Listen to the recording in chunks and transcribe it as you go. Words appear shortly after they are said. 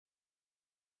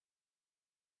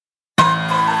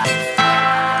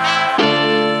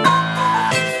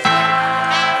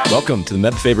Welcome to the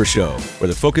Meb Faber Show, where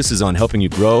the focus is on helping you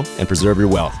grow and preserve your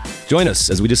wealth. Join us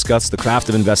as we discuss the craft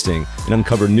of investing and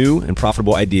uncover new and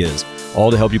profitable ideas,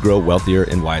 all to help you grow wealthier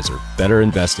and wiser. Better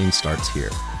investing starts here.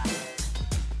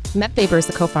 Meb Faber is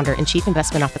the co-founder and chief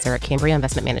investment officer at Cambria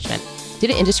Investment Management. Due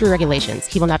to industry regulations,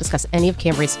 he will not discuss any of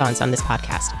Cambria's funds on this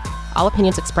podcast. All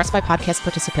opinions expressed by podcast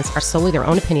participants are solely their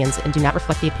own opinions and do not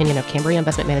reflect the opinion of Cambria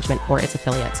Investment Management or its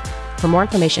affiliates. For more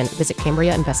information, visit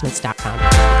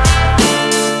CambriaInvestments.com.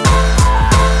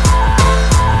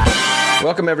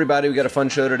 Welcome, everybody. We got a fun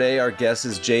show today. Our guest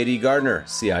is Gardner,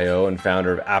 CIO and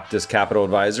founder of Aptus Capital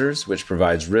Advisors, which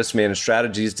provides risk-managed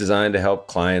strategies designed to help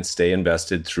clients stay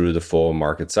invested through the full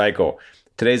market cycle.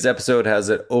 Today's episode has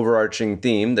an overarching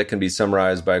theme that can be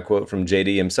summarized by a quote from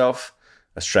JD himself.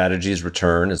 A strategy's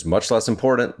return is much less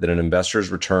important than an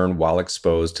investor's return while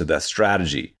exposed to the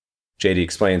strategy. JD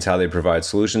explains how they provide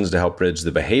solutions to help bridge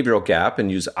the behavioral gap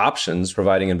and use options,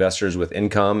 providing investors with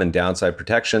income and downside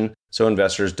protection so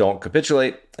investors don't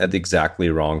capitulate at the exactly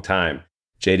wrong time.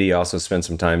 JD also spent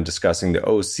some time discussing the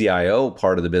OCIO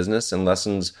part of the business and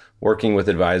lessons working with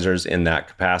advisors in that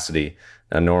capacity.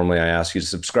 Now, normally I ask you to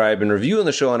subscribe and review on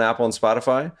the show on Apple and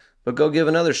Spotify, but go give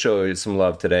another show some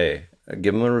love today.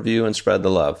 Give them a review and spread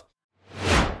the love.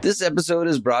 This episode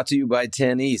is brought to you by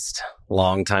 10 East.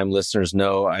 Longtime listeners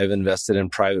know I've invested in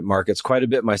private markets quite a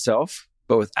bit myself,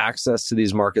 but with access to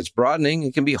these markets broadening,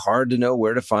 it can be hard to know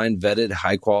where to find vetted,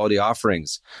 high-quality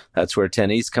offerings. That's where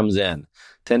 10 East comes in.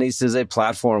 10 East is a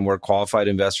platform where qualified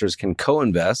investors can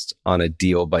co-invest on a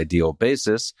deal-by-deal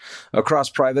basis across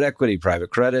private equity,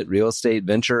 private credit, real estate,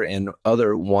 venture, and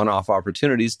other one-off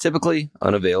opportunities typically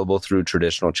unavailable through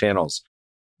traditional channels.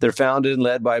 They're founded and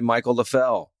led by Michael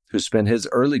LaFell, who spent his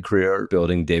early career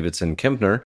building Davidson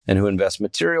Kempner, and who invest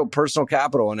material personal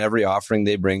capital in every offering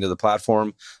they bring to the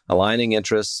platform, aligning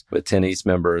interests with 10 East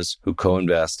members who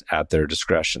co-invest at their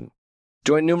discretion.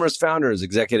 Join numerous founders,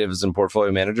 executives, and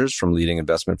portfolio managers from leading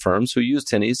investment firms who use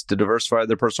 10 East to diversify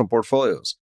their personal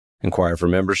portfolios. Inquire for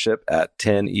membership at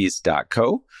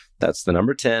 10east.co. That's the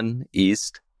number 10east.co.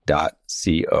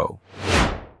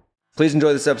 Please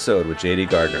enjoy this episode with JD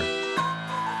Gardner.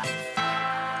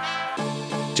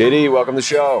 JD, welcome to the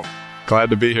show. Glad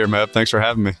to be here, Meb. Thanks for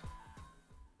having me.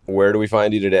 Where do we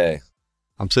find you today?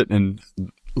 I'm sitting in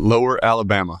Lower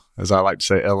Alabama, as I like to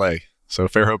say, LA. So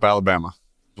Fairhope, Alabama.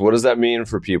 What does that mean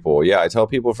for people? Yeah, I tell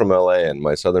people from LA and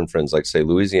my southern friends like say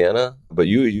Louisiana, but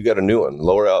you got a new one,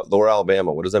 Lower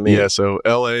Alabama. What does that mean? Yeah, so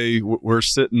LA, we're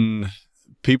sitting,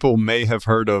 people may have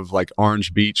heard of like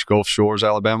Orange Beach, Gulf Shores,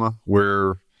 Alabama.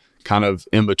 We're kind of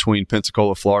in between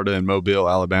Pensacola, Florida and Mobile,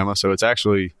 Alabama. So it's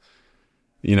actually,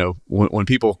 you know, when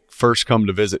people first come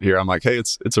to visit here, I'm like, hey,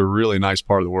 it's a really nice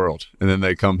part of the world. And then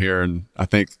they come here, and I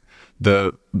think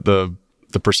the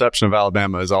perception of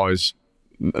Alabama is always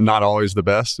not always the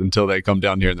best until they come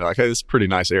down here and they're like, hey, this is a pretty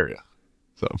nice area.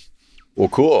 So, well,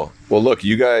 cool. Well, look,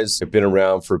 you guys have been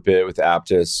around for a bit with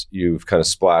Aptus. You've kind of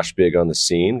splashed big on the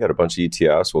scene, got a bunch of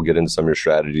ETFs. We'll get into some of your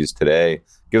strategies today.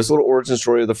 Give us a little origin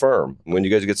story of the firm. When you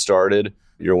guys get started,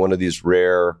 you're one of these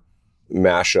rare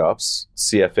mashups,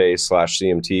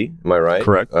 CFA/CMT. Am I right?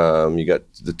 Correct. You got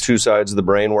the two sides of the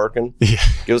brain working. Yeah.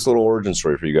 Give us a little origin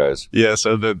story for you guys. Yeah.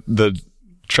 So the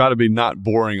try to be not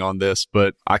boring on this,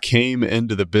 but I came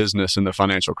into the business in the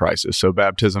financial crisis. So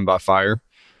baptism by fire,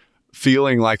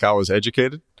 feeling like I was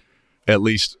educated, at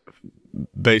least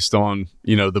based on,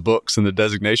 you know, the books and the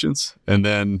designations. And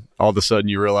then all of a sudden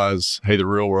you realize, hey, the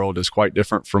real world is quite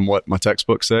different from what my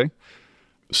textbooks say.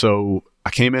 So I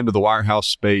came into the wirehouse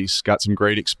space, got some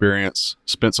great experience,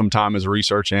 spent some time as a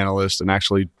research analyst, and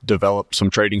actually developed some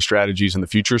trading strategies in the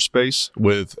futures space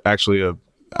with actually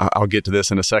I'll get to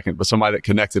this in a second, but somebody that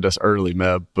connected us early,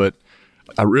 Meb. But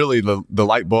I really, the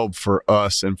light bulb for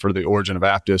us and for the origin of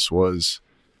Aptus was,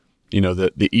 you know,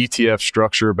 the ETF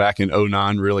structure back in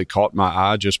 2009 really caught my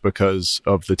eye just because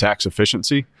of the tax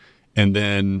efficiency. And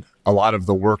then a lot of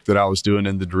the work that I was doing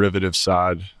in the derivative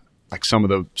side, like some of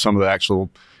the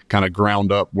actual kind of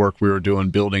ground up work we were doing,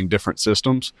 building different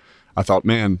systems. I thought,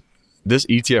 man, this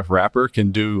ETF wrapper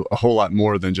can do a whole lot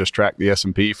more than just track the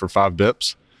S&P for 5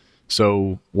 bips.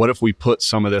 So what if we put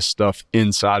some of this stuff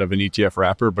inside of an ETF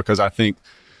wrapper? Because I think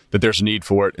that there's a need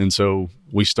for it. And so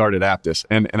we started Aptus.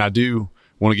 And I do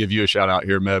want to give you a shout out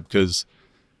here, Meb, because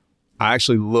I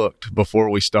actually looked before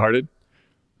we started.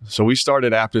 So we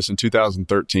started Aptus in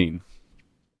 2013.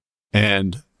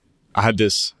 And I had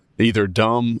this either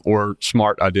dumb or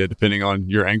smart idea, depending on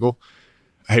your angle.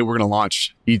 Hey, we're going to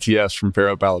launch ETFs from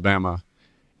Fairhope, Alabama.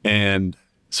 And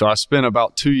so I spent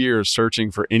about 2 years searching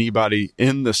for anybody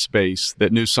in the space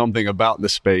that knew something about the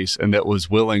space and that was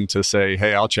willing to say,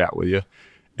 hey, I'll chat with you.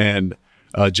 And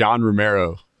John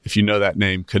Romero if you know that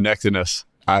name, connecting us.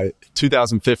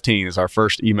 2015 is our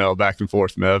first email back and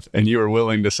forth, Mev, and you were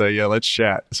willing to say, yeah, let's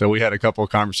chat. So we had a couple of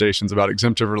conversations about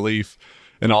exemptive relief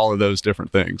and all of those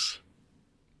different things.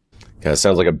 Yeah, it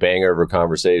sounds like a banger of a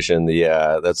conversation.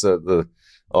 That's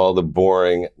all the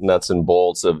boring nuts and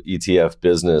bolts of ETF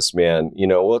business, man.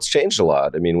 Well, it's changed a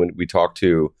lot. I mean, when we talk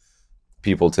to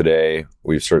people today,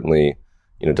 we've certainly,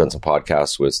 done some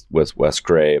podcasts with Wes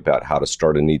Gray about how to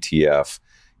start an ETF.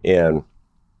 And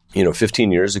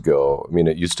 15 years ago, I mean,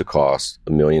 it used to cost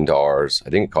 $1 million. I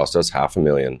think it cost us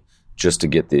 $500,000 just to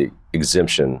get the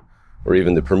exemption or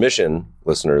even the permission,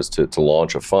 listeners, to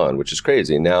launch a fund, which is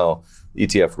crazy. Now, the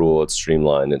ETF rule, it's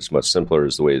streamlined. It's much simpler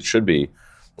is the way it should be,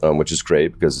 which is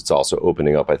great because it's also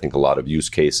opening up, I think, a lot of use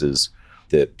cases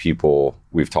that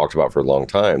we've talked about for a long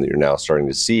time that you're now starting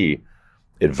to see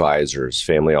advisors,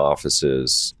 family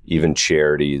offices, even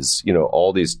charities,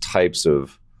 all these types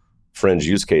of fringe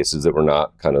use cases that were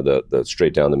not kind of the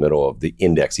straight down the middle of the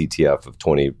index ETF of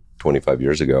 20, 25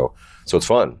 years ago. So it's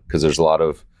fun because there's a lot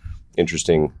of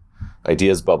interesting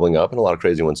ideas bubbling up and a lot of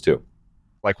crazy ones too.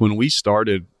 Like when we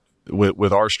started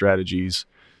with our strategies,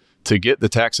 to get the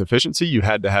tax efficiency, you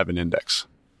had to have an index.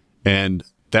 And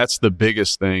that's the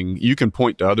biggest thing. You can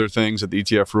point to other things that the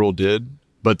ETF rule did,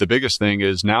 but the biggest thing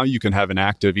is now you can have an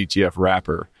active ETF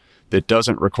wrapper that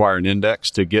doesn't require an index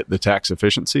to get the tax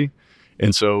efficiency.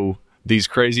 And so these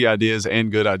crazy ideas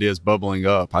and good ideas bubbling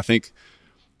up. I think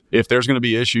if there's going to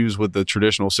be issues with the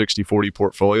traditional 60-40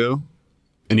 portfolio,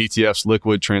 an ETF's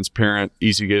liquid, transparent,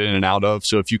 easy to get in and out of.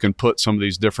 So if you can put some of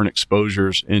these different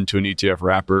exposures into an ETF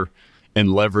wrapper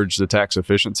and leverage the tax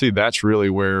efficiency, that's really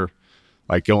where,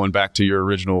 like going back to your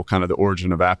original kind of the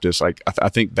origin of Aptus, like I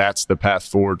think that's the path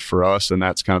forward for us. And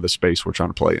that's kind of the space we're trying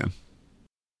to play in.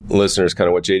 Listeners, kind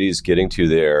of what JD is getting to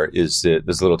there is that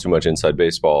there's a little too much inside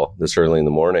baseball this early in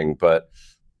the morning, but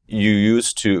you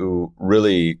used to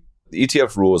really, the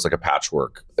ETF rule was like a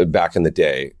patchwork back in the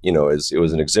day. It was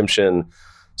an exemption.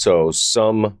 So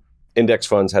some index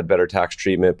funds had better tax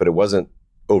treatment, but it wasn't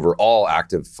over all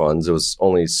active funds. It was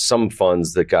only some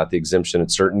funds that got the exemption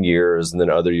at certain years and then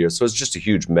other years. So it's just a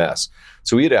huge mess.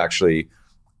 So we had actually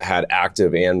had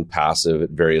active and passive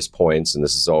at various points. And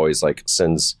this is always like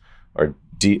sends our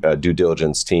due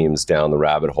diligence teams down the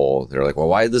rabbit hole. They're like, well,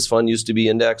 why did this fund used to be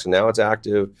indexed and now it's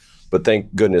active? But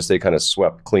thank goodness they kind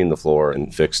of cleaned the floor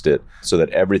and fixed it so that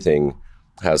everything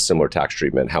has similar tax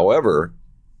treatment. However,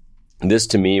 this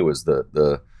to me was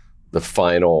the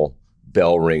final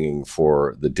bell ringing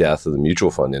for the death of the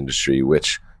mutual fund industry,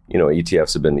 which,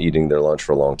 ETFs have been eating their lunch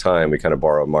for a long time. We kind of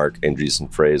borrow Mark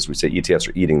Andreessen phrase. We say ETFs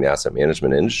are eating the asset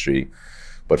management industry.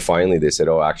 But finally they said,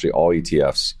 oh, actually all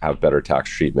ETFs have better tax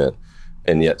treatment.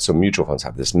 And yet, so mutual funds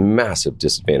have this massive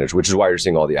disadvantage, which is why you're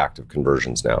seeing all the active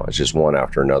conversions now. It's just one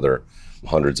after another,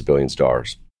 hundreds of billions of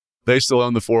dollars. They still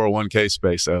own the 401k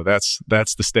space, though. That's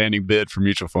the standing bid for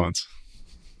mutual funds.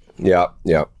 Yeah.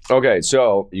 Okay,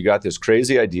 so you got this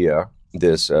crazy idea,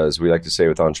 this, as we like to say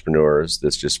with entrepreneurs,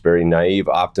 this just very naive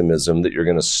optimism that you're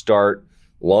going to start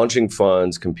launching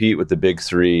funds, compete with the big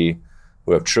three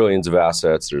who have trillions of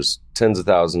assets. There's tens of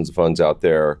thousands of funds out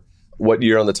there. What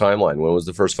year on the timeline? When was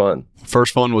the first fund?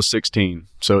 First fund was 16.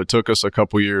 So it took us a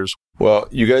couple years. Well,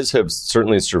 you guys have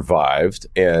certainly survived.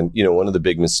 And, one of the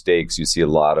big mistakes you see a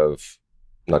lot of,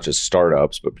 not just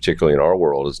startups, but particularly in our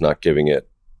world, is not giving it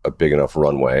a big enough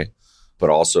runway, but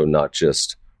also not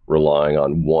just relying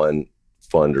on one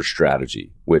fund or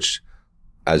strategy, which,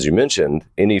 as you mentioned,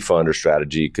 any fund or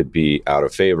strategy could be out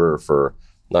of favor for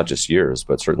not just years,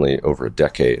 but certainly over a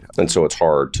decade. And so it's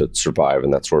hard to survive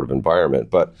in that sort of environment.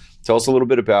 But tell us a little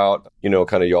bit about,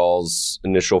 kind of y'all's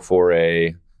initial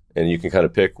foray, and you can kind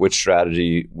of pick which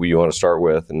strategy you want to start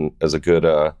with and as a good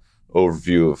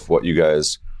overview of what you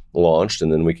guys launched,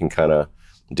 and then we can kind of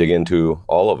dig into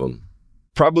all of them.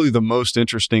 Probably the most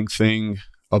interesting thing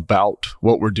about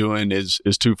what we're doing is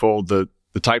twofold, the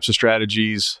types of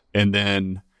strategies and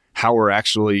then how we're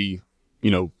actually,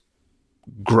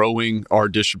 growing our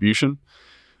distribution.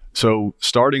 So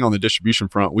starting on the distribution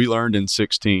front, we learned in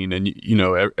 16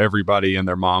 and, everybody and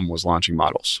their mom was launching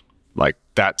models. Like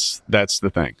that's the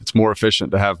thing. It's more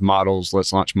efficient to have models.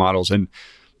 Let's launch models. And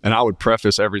I would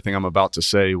preface everything I'm about to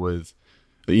say with,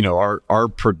 our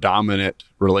predominant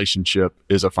relationship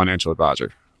is a financial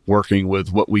advisor working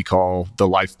with what we call the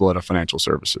lifeblood of financial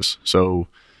services. So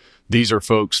these are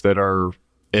folks that are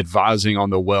advising on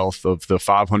the wealth of the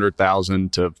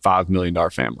 $500,000 to $5 million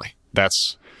family.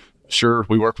 That's sure,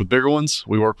 we work with bigger ones,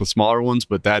 we work with smaller ones,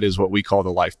 but that is what we call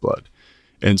the lifeblood.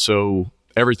 And so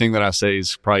everything that I say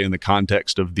is probably in the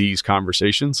context of these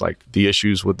conversations, like the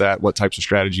issues with that, what types of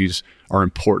strategies are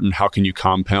important, how can you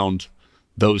compound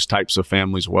those types of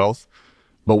families' wealth.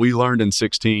 But we learned in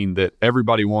 16 that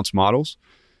everybody wants models,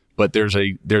 but there's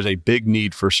a big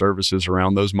need for services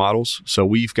around those models. So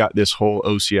we've got this whole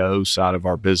OCIO side of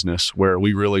our business where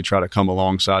we really try to come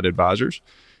alongside advisors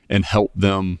and help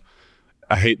them.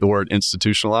 I hate the word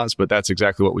institutionalize, but that's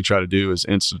exactly what we try to do, is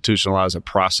institutionalize a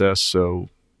process. So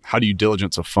how do you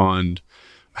diligence a fund?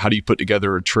 How do you put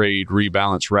together a trade,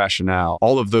 rebalance, rationale,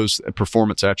 all of those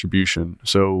performance attribution.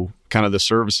 So kind of the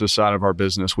services side of our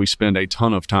business, we spend a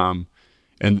ton of time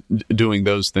and doing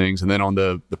those things. And then on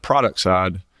the product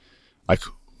side, like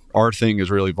our thing is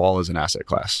really vol as an asset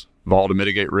class, vol to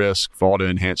mitigate risk, vol to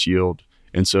enhance yield.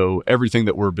 And so everything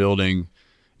that we're building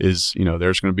is,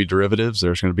 there's going to be derivatives,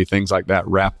 there's going to be things like that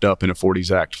wrapped up in a 40s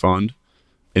Act fund,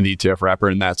 in the ETF wrapper.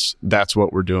 And that's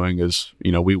what we're doing is,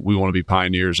 we want to be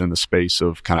pioneers in the space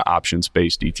of kind of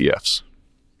options-based ETFs.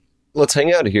 Let's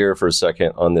hang out here for a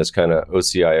second on this kind of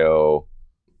OCIO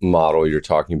model you're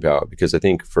talking about, because I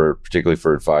think particularly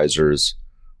for advisors,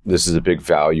 this is a big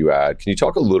value add. Can you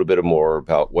talk a little bit more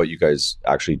about what you guys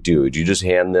actually do? Do you just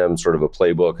hand them sort of a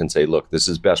playbook and say, look, this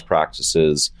is best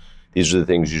practices, these are the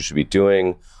things you should be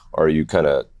doing? Or are you kind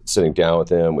of sitting down with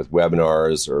them with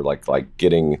webinars, or like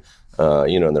getting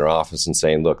in their office and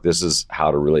saying, look, this is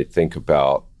how to really think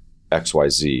about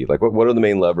XYZ? Like what are the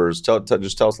main levers?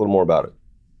 Just tell us a little more about it.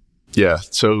 Yeah.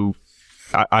 So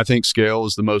I think scale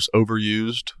is the most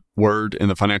overused word in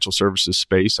the financial services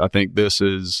space. I think this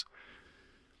is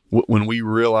when we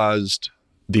realized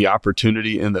the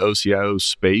opportunity in the OCIO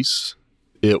space,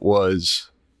 it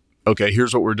was, okay,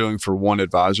 here's what we're doing for one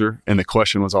advisor. And the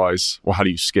question was always, well, how do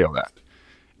you scale that?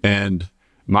 And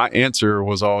my answer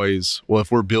was always, well,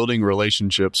 if we're building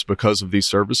relationships because of these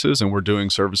services and we're doing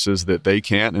services that they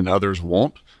can't and others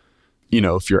won't,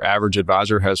 if your average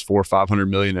advisor has $400 or $500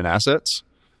 million in assets,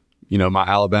 my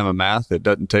Alabama math, it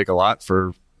doesn't take a lot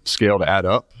for scale to add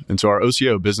up. And so our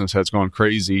OCIO business has gone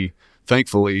crazy.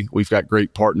 Thankfully, we've got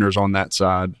great partners on that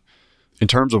side. In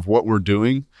terms of what we're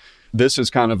doing, this is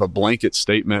kind of a blanket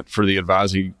statement for the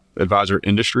advisor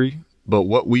industry. But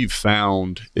what we've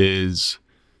found is,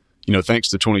 thanks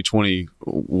to 2020,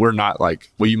 we're not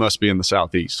like, well, you must be in the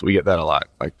Southeast. We get that a lot.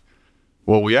 Like,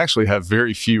 well, we actually have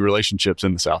very few relationships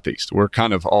in the Southeast. We're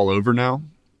kind of all over now.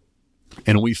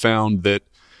 And we found that,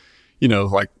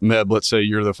 like Meb, let's say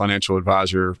you're the financial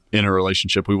advisor in a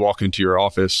relationship. We walk into your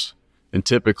office and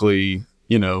typically,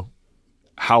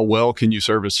 how well can you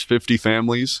service 50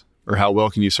 families or how well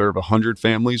can you serve 100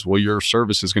 families? Well, your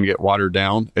service is going to get watered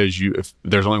down if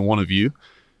there's only one of you.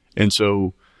 And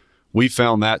so we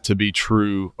found that to be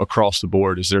true across the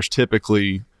board, is there's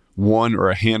typically one or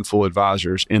a handful of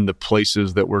advisors in the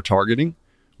places that we're targeting,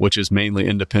 which is mainly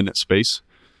independent space.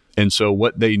 And so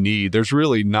what they need, there's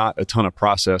really not a ton of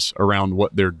process around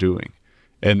what they're doing.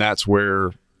 And that's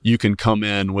where you can come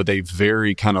in with a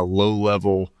very kind of low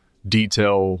level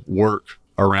detail work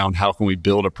around how can we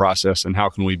build a process and how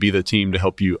can we be the team to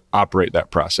help you operate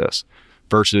that process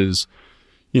versus,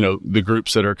 the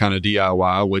groups that are kind of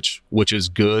DIY, which is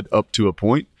good up to a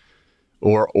point,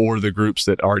 or the groups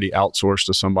that already outsource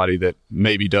to somebody that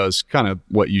maybe does kind of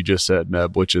what you just said,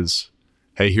 Meb, which is,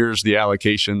 hey, here's the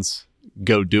allocations,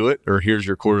 go do it, or here's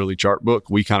your quarterly chart book.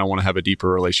 We kind of want to have a deeper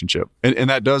relationship. And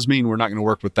that does mean we're not going to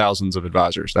work with thousands of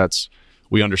advisors.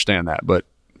 We understand that, but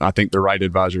I think the right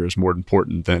advisor is more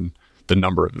important than the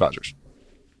number of advisors.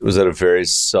 Was that a very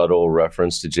subtle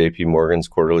reference to JP Morgan's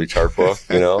quarterly chart book?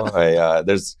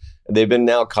 They've been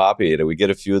now copied. We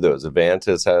get a few of those.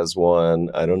 Avantis has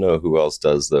one. I don't know who else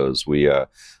does those. We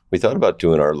thought about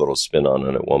doing our little spin on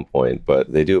it at one point,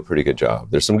 but they do a pretty good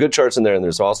job. There's some good charts in there, and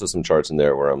there's also some charts in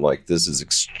there where I'm like, this is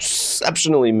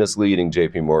exceptionally misleading,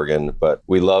 JP Morgan, but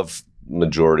we love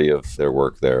majority of their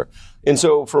work there. And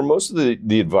so for most of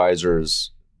the advisors,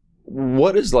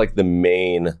 what is like the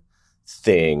main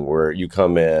thing where you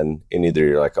come in and either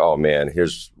you're like, oh man,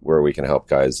 here's where we can help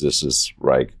guys, this is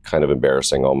like kind of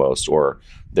embarrassing almost, or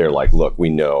they're like, look, we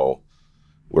know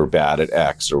we're bad at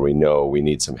X, or we know we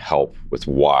need some help with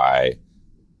Y.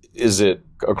 Is it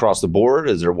across the board?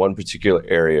 Is there one particular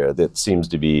area that seems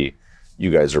to be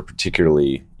you guys are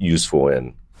particularly useful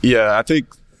in? Yeah, I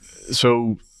think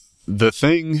so. The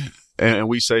thing, and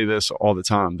we say this all the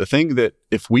time, the thing that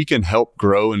if we can help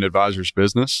grow an advisor's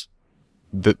business,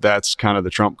 that's kind of the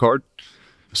trump card.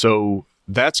 So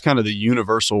that's kind of the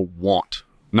universal want,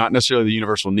 not necessarily the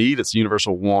universal need. It's the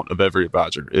universal want of every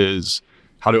advisor is,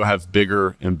 how do I have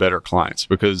bigger and better clients?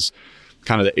 Because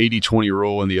kind of the 80-20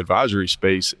 rule in the advisory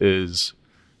space is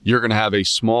you're going to have a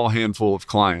small handful of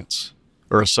clients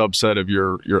or a subset of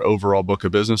your overall book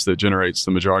of business that generates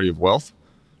the majority of wealth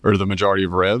or the majority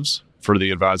of revs for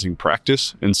the advising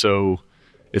practice. And so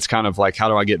it's kind of like, how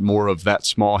do I get more of that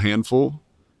small handful?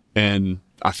 And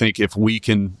I think if we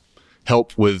can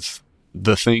help with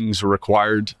the things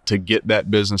required to get that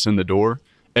business in the door,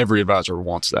 every advisor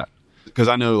wants that. Because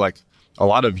I know like a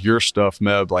lot of your stuff,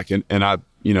 Meb, like, and I,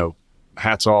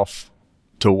 hats off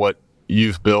to what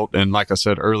you've built. And like I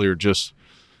said earlier, just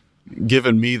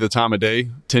giving me the time of day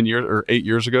 10 years or 8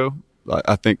 years ago,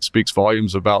 I think speaks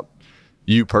volumes about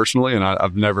you personally. And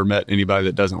I've never met anybody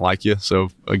that doesn't like you. So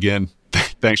again,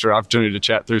 thanks for the opportunity to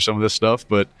chat through some of this stuff,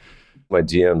 but my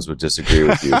DMs would disagree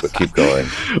with you, but keep going.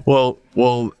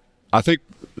 Well, I think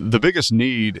the biggest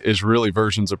need is really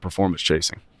versions of performance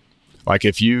chasing. Like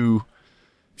if you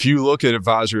look at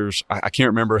advisors, I can't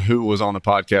remember who was on the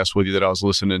podcast with you that I was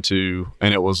listening to,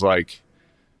 and it was like,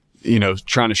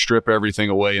 trying to strip everything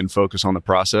away and focus on the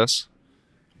process.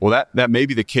 Well, that may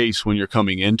be the case when you're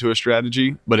coming into a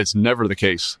strategy, but it's never the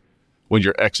case when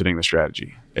you're exiting the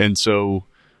strategy. And so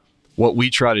what we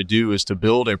try to do is to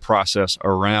build a process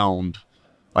around,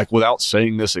 like without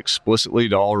saying this explicitly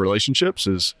to all relationships,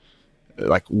 is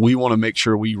like we want to make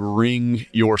sure we ring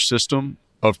your system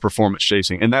of performance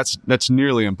chasing. And that's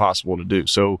nearly impossible to do.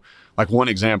 So like one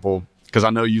example, because I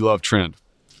know you love trend.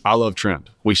 I love trend.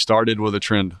 We started with a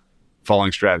trend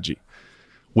following strategy.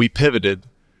 We pivoted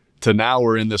to now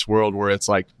we're in this world where it's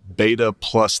like beta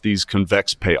plus these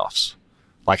convex payoffs.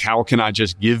 Like how can I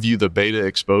just give you the beta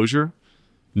exposure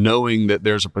knowing that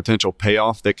there's a potential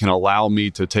payoff that can allow me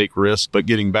to take risk? But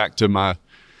getting back to my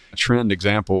trend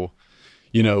example,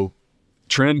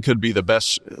 trend could be the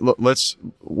best.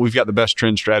 We've got the best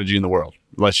trend strategy in the world.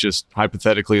 Let's just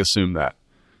hypothetically assume that.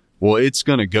 Well, it's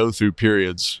going to go through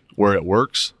periods where it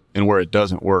works and where it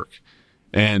doesn't work.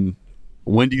 And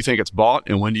when do you think it's bought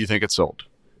and when do you think it's sold?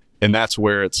 And that's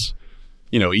where it's,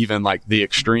 even like the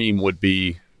extreme would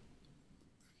be,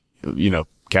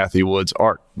 Kathy Wood's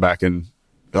art back in,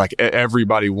 like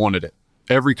everybody wanted it.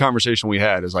 Every conversation we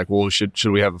had is like, well, should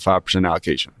we have a 5%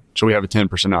 allocation? Should we have a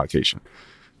 10% allocation?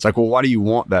 It's like, well, why do you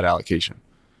want that allocation?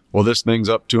 Well, this thing's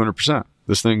up 200%.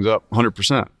 This thing's up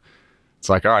 100%. It's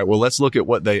like, all right, well, let's look at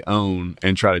what they own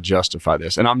and try to justify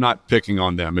this. And I'm not picking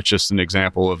on them. It's just an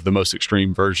example of the most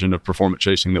extreme version of performance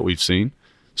chasing that we've seen.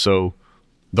 So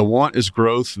the want is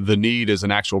growth. The need is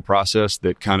an actual process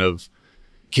that kind of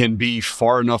can be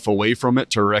far enough away from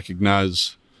it to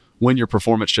recognize when you're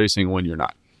performance chasing and when you're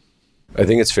not. I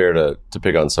think it's fair to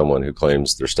pick on someone who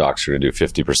claims their stocks are going to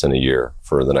do 50% a year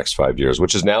for the next 5 years,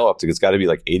 which is now up to, it's got to be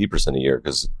like 80% a year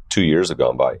because 2 years have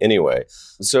gone by. Anyway,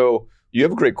 so you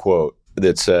have a great quote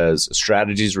that says,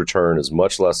 strategy's return is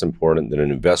much less important than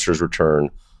an investor's return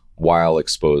while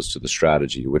exposed to the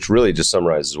strategy, which really just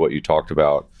summarizes what you talked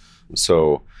about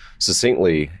so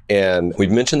succinctly. And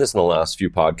we've mentioned this in the last few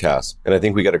podcasts, and I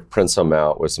think we got to print some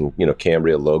out with some,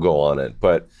 Cambria logo on it,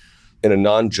 but in a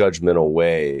non-judgmental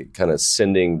way, kind of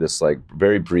sending this like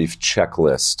very brief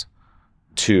checklist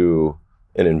to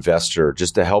an investor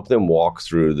just to help them walk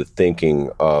through the thinking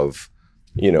of,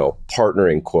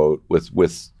 partnering, quote,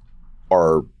 with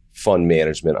our fund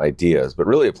management ideas, but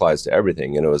really applies to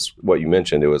everything. And it was what you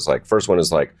mentioned. It was like, first one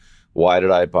is like, why did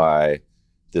I buy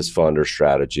this fund or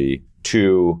strategy?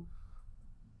 2,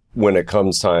 when it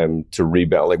comes time to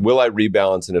rebalance, like, will I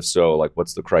rebalance? And if so, like,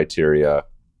 what's the criteria?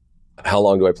 How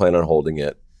long do I plan on holding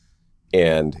it?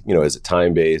 And, is it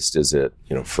time-based? Is it,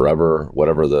 forever,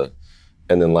 whatever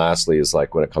and then lastly is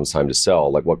like, when it comes time to sell,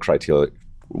 like what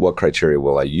criteria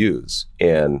will I use?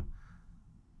 And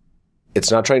it's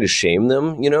not trying to shame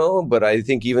them, but I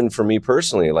think even for me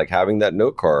personally, like having that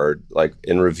note card, like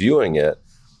in reviewing it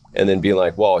and then being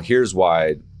like, well, here's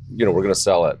why, we're going to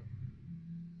sell it.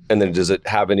 And then does it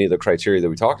have any of the criteria that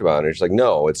we talked about? And it's like,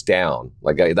 no, it's down.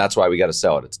 Like, that's why we got to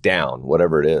sell it. It's down,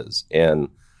 whatever it is. And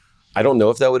I don't know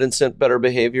if that would incent better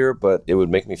behavior, but it would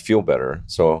make me feel better.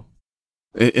 So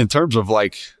in terms of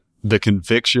like the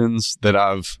convictions that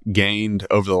I've gained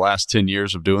over the last 10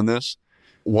 years of doing this,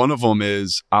 one of them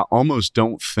is I almost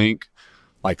don't think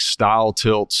like style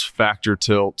tilts, factor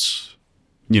tilts,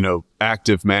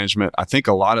 active management. I think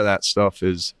a lot of that stuff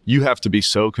is you have to be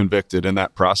so convicted in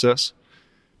that process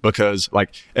because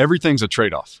like everything's a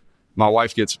trade-off. My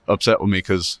wife gets upset with me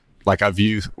because like I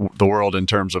view the world in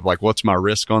terms of like, what's my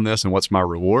risk on this and what's my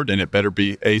reward? And it better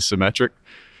be asymmetric.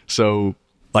 So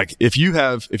like if you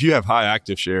have high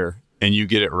active share and you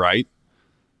get it right,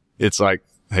 it's like,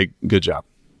 hey, good job.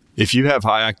 If you have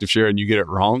high active share and you get it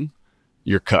wrong,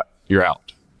 you're cut, you're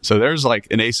out. So there's like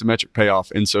an asymmetric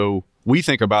payoff. And so we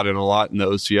think about it a lot in the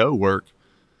OCO work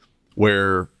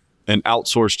where an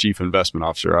outsourced chief investment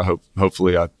officer,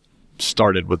 hopefully I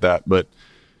started with that, but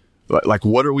Like,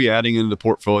 what are we adding into the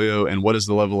portfolio, and what is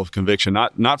the level of conviction?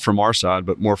 Not from our side,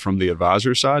 but more from the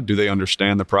advisor side. Do they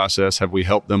understand the process? Have we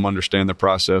helped them understand the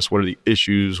process? What are the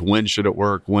issues? When should it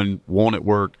work? When won't it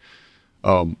work?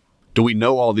 Do we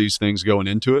know all these things going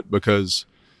into it? Because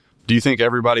do you think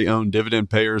everybody owned dividend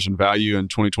payers and value in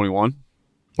 2021?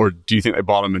 Or do you think they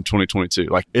bought them in 2022?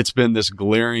 Like, it's been this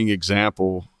glaring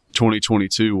example,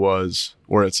 2022 was,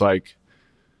 where it's like,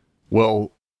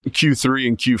 well, Q3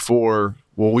 and Q4,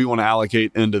 well, we want to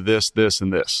allocate into this, this,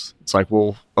 and this. It's like,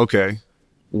 well, okay,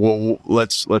 well,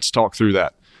 let's talk through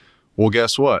that. Well,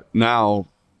 guess what? Now,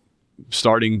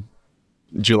 starting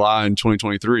July in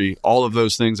 2023, all of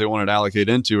those things they wanted to allocate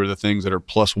into are the things that are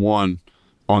 +1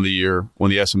 on the year when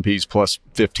the S&P's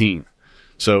 +15.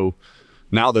 So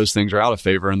now those things are out of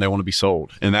favor and they want to be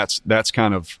sold. And that's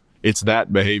kind of, it's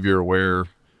that behavior where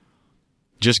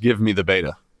just give me the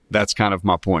beta. That's kind of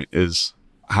my point, is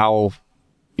how,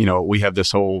 we have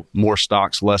this whole more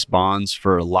stocks, less bonds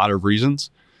for a lot of reasons.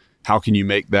 How can you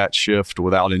make that shift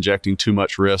without injecting too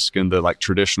much risk in the like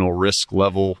traditional risk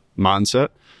level mindset?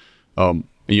 And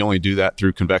you only do that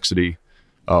through convexity.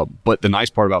 But the nice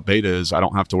part about beta is I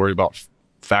don't have to worry about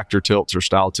factor tilts or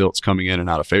style tilts coming in and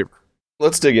out of favor.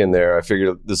 Let's dig in there. I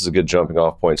figure this is a good jumping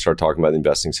off point. Start talking about the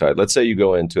investing side. Let's say you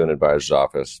go into an advisor's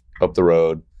office up the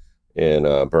road in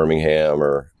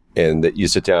Birmingham, and that you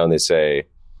sit down and they say,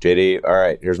 JD, all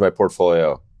right, here's my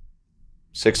portfolio.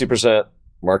 60%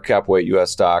 market cap weight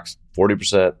U.S. stocks,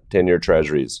 40% 10-year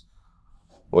treasuries.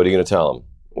 What are you going to tell them?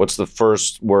 What's the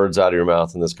first words out of your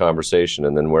mouth in this conversation?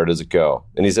 And then where does it go?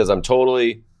 And he says, I'm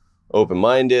totally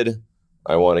open-minded.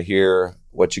 I want to hear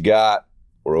what you got.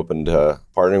 We're open to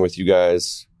partnering with you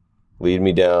guys. Lead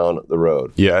me down the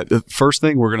road. Yeah. The first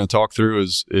thing we're going to talk through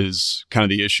is kind of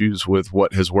the issues with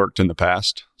what has worked in the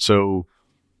past. So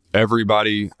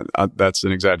everybody, that's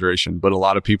an exaggeration, but a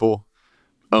lot of people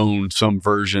own some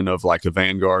version of like a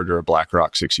Vanguard or a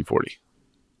BlackRock 60/40.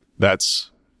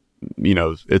 That's,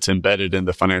 it's embedded in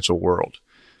the financial world.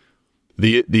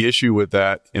 The issue with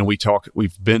that, and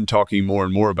we've been talking more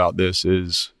and more about this,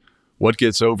 is what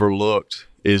gets overlooked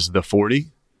is the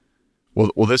 40.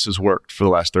 Well, this has worked for the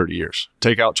last 30 years.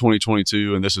 Take out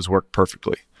 2022 and this has worked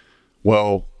perfectly.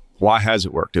 Well, why has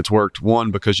it worked? It's worked,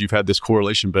 one, because you've had this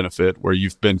correlation benefit where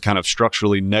you've been kind of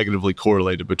structurally negatively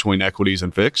correlated between equities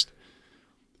and fixed,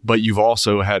 but you've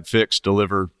also had fixed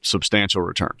deliver substantial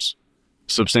returns,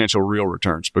 substantial real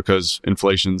returns, because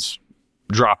inflation's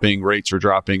dropping, rates are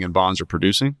dropping, and bonds are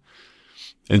producing.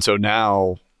 And so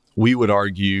now we would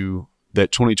argue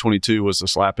that 2022 was a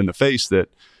slap in the face, that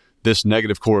this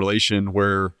negative correlation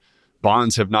where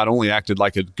bonds have not only acted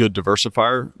like a good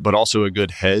diversifier, but also a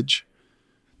good hedge.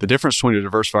 The difference between a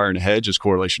diversifier and a hedge is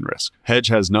correlation risk. Hedge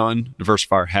has none,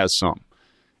 diversifier has some.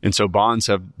 And so bonds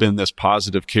have been this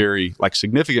positive carry, like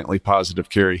significantly positive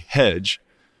carry hedge.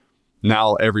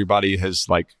 Now everybody has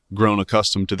like grown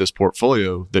accustomed to this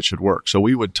portfolio that should work. So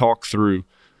we would talk through,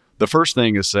 the first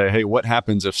thing is say, hey, what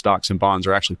happens if stocks and bonds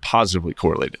are actually positively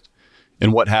correlated?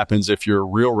 And what happens if your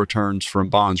real returns from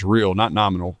bonds, real, not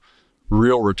nominal,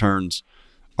 real returns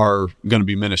are going to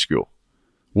be minuscule?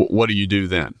 What do you do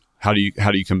then? How do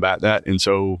you combat that? And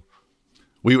so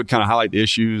we would kind of highlight the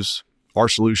issues. Our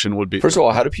solution would be, first of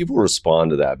all, how do people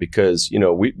respond to that? Because,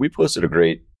 we posted a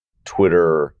great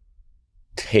Twitter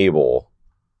table.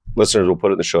 Listeners will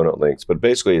put it in the show note links, but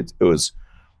basically it was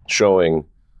showing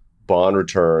bond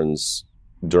returns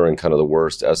during kind of the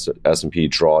worst S&P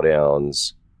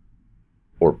drawdowns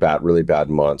or really bad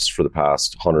months for the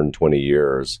past 120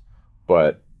 years.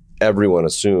 But everyone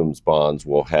assumes bonds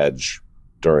will hedge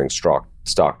during stock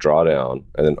drawdown.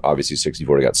 And then obviously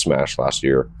 60/40 got smashed last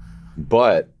year.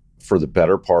 But for the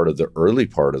better part of the early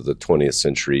part of the 20th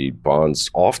century,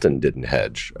 bonds often didn't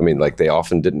hedge. I mean, like they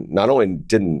often not only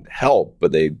didn't help,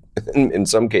 but they, in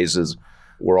some cases,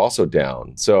 were also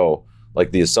down. So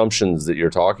like the assumptions that you're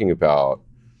talking about,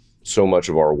 so much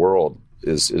of our world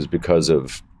is because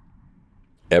of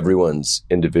everyone's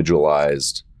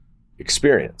individualized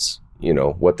experience,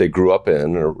 what they grew up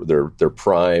in, or their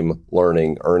prime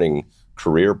earning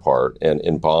career part. And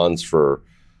in bonds for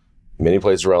many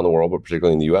places around the world, but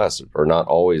particularly in the U.S., are not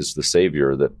always the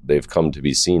savior that they've come to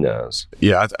be seen as.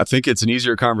 Yeah, I think it's an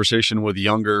easier conversation with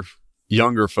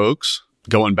younger folks.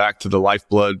 Going back to the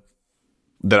lifeblood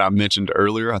that I mentioned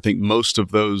earlier, I think most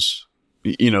of those,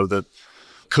 the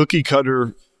cookie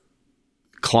cutter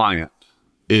client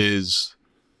is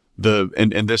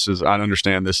and this is, I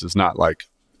understand this is not like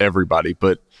everybody,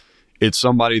 but it's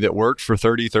somebody that worked for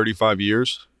 30, 35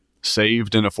 years,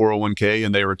 saved in a 401k,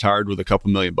 and they retired with a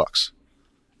couple $1,000,000.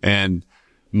 And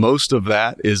most of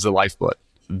that is the lifeblood.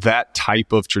 That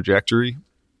type of trajectory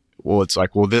well, it's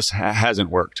like, well, this hasn't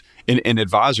worked. And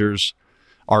advisors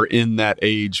are in that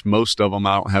age. Most of them,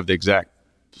 I don't have the exact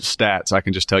stats. I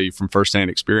can just tell you from firsthand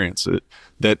experience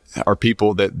that are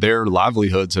people that their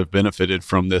livelihoods have benefited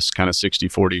from this kind of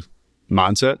 60-40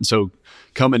 mindset. And so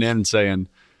coming in and saying,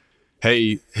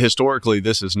 hey, historically,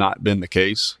 this has not been the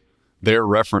case. Their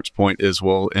reference point is,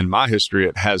 well, in my history,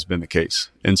 it has been the case.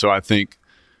 And so I think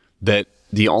that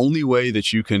the only way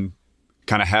that you can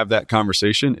kind of have that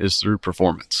conversation is through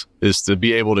performance, is to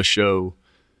be able to show,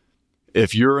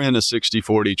 if you're in a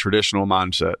 60-40 traditional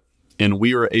mindset and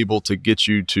we are able to get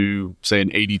you to, say, an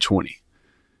 80-20,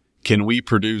 can we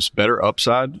produce better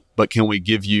upside, but can we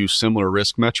give you similar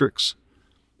risk metrics?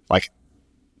 Like,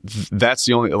 that's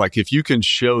the only, like, if you can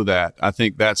show that, I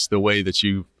think that's the way that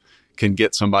you can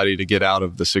get somebody to get out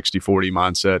of the 60-40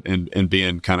 mindset and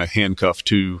being kind of handcuffed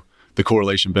to the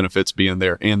correlation benefits being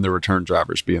there and the return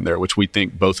drivers being there, which we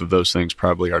think both of those things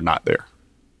probably are not there.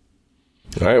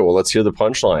 All right, well, let's hear the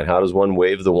punchline. How does one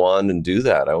wave the wand and do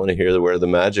that? I want to hear where the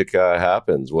magic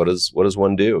happens. What does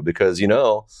one do? Because,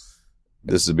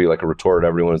 this would be like a retort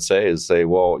everyone would say,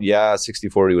 well, yeah,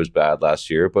 60-40 was bad last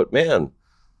year, but man,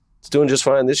 it's doing just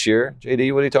fine this year.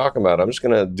 JD, what are you talking about? I'm just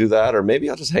going to do that, or maybe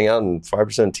I'll just hang out in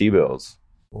 5% T-bills.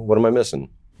 What am I missing?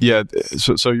 Yeah,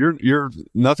 so you're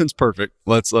nothing's perfect.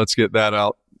 Let's get that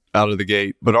out of the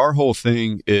gate. But our whole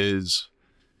thing is,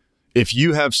 if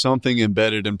you have something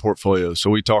embedded in portfolios, so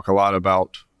we talk a lot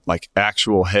about like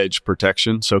actual hedge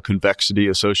protection, so convexity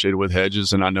associated with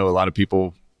hedges, and I know a lot of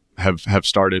people have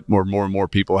started, more and more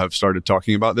people have started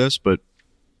talking about this, but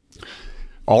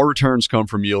all returns come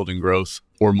from yield and growth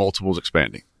or multiples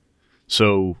expanding.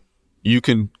 So you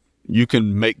can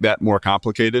make that more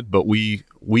complicated, but we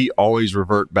always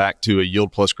revert back to a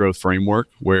yield plus growth framework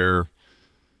where,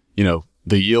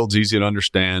 the yield's easy to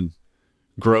understand,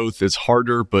 growth is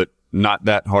harder, but not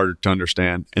that hard to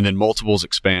understand, and then multiples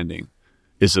expanding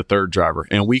is the third driver.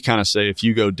 And we kind of say, if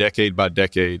you go decade by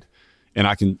decade, and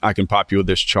I can pop you with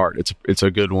this chart, it's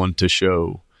a good one to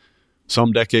show.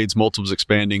 Some decades multiples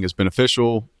expanding is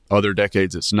beneficial, other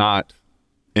decades it's not.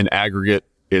 In aggregate,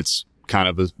 it's kind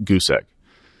of a goose egg.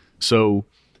 So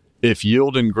if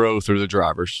yield and growth are the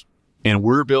drivers, and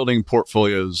we're building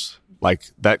portfolios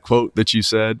like that quote that you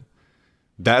said,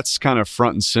 that's kind of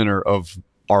front and center of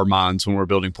our minds when we're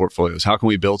building portfolios. How can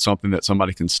we build something that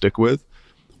somebody can stick with?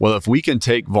 Well, if we can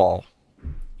take vol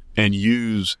and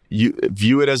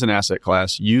view it as an asset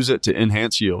class, use it to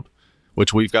enhance yield,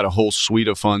 which we've got a whole suite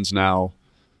of funds now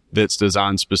that's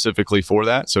designed specifically for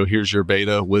that. So here's your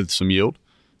beta with some yield.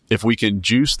 If we can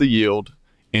juice the yield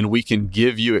and we can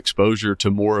give you exposure to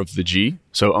more of the G,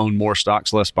 so own more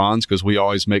stocks, less bonds, because we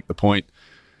always make the point,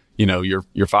 your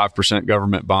 5%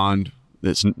 government bond,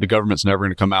 the government's never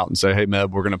going to come out and say, hey, Meb,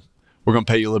 we're going to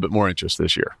pay you a little bit more interest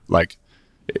this year. Like,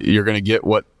 you're going to get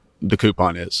what the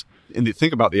coupon is. And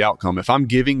think about the outcome. If I'm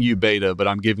giving you beta, but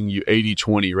I'm giving you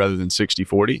 80-20 rather than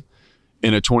 60-40,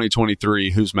 in a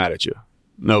 2023, who's mad at you?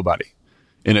 Nobody.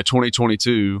 In a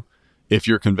 2022, if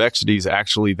your convexity is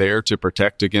actually there to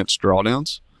protect against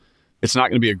drawdowns, it's not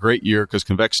going to be a great year because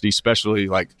convexity, especially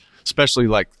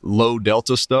like low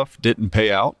delta stuff, didn't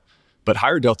pay out, but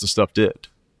higher delta stuff did.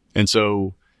 And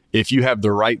so if you have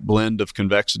the right blend of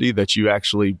convexity that you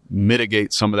actually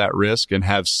mitigate some of that risk and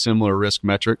have similar risk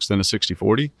metrics than a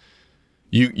 60-40,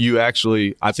 you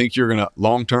actually, I think you're going to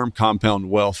long-term compound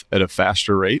wealth at a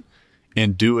faster rate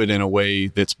and do it in a way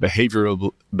that's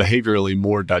behaviorally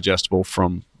more digestible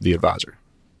from the advisor.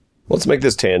 Let's make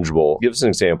this tangible. Give us an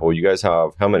example. You guys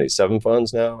have how many? 7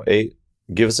 funds now? 8?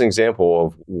 Give us an example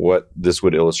of what this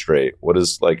would illustrate. What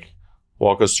is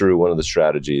walk us through one of the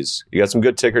strategies. You got some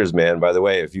good tickers, man. By the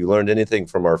way, if you learned anything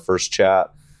from our first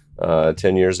chat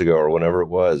 10 years ago or whenever it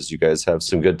was, you guys have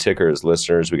some good tickers,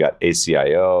 listeners. We got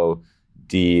ACIO,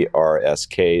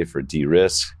 DRSK for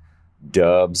de-risk,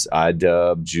 Dubs,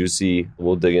 iDub, Juicy.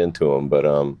 We'll dig into them, but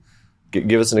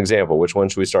give us an example. Which one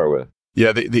should we start with?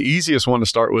 Yeah, the easiest one to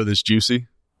start with is Juicy.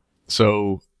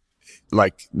 So,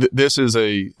 this is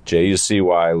a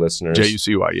JUCY, listeners.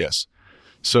 JUCY, yes.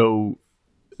 So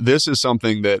this is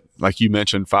something that, like you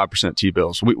mentioned, 5%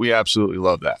 T-bills. We absolutely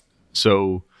love that.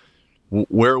 So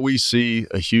where we see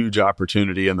a huge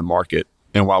opportunity in the market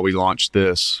and why we launched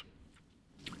this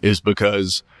is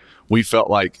because we felt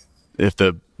like if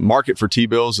the market for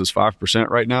T-bills is 5%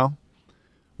 right now,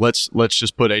 let's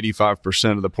just put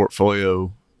 85% of the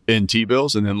portfolio in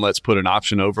T-bills, and then let's put an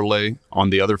option overlay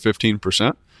on the other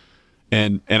 15%.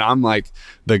 And I'm like,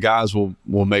 the guys will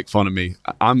make fun of me.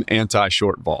 I'm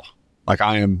anti-short vol.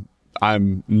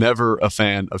 I'm never a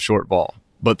fan of short vol.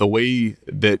 But the way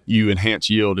that you enhance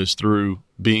yield is through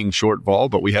being short vol,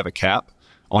 but we have a cap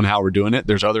on how we're doing it.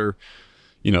 There's other,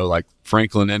 like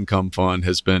Franklin Income Fund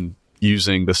has been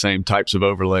using the same types of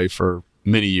overlay for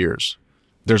many years.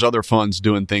 There's other funds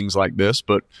doing things like this,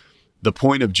 but the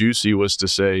point of Juicy was to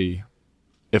say,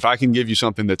 if I can give you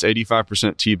something that's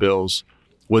 85% T-bills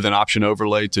with an option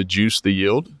overlay to juice the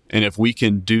yield, and if we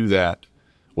can do that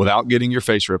without getting your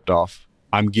face ripped off,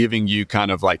 I'm giving you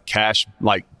kind of like cash,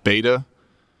 like beta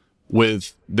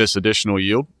with this additional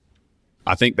yield.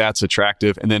 I think that's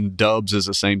attractive. And then Dubs is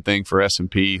the same thing for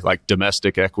S&P, like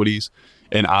domestic equities,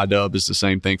 and iDub is the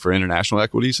same thing for international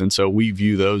equities. And so we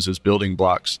view those as building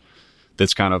blocks.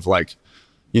 That's kind of like,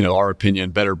 our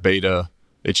opinion, better beta.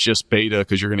 It's just beta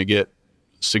because you're going to get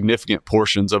significant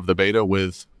portions of the beta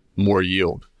with more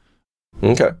yield.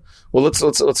 Okay. Well,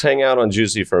 let's hang out on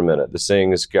Juicy for a minute. This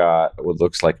thing has got what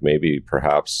looks like maybe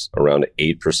perhaps around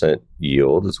 8%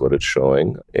 yield is what it's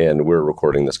showing. And we're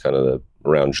recording this kind of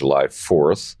around July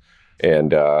 4th.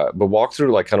 And but walk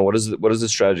through like kind of what does the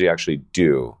strategy actually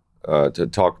do? To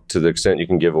talk to the extent you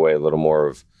can give away a little more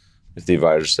of if the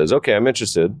advisor says, okay, I'm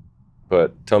interested,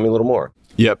 but tell me a little more.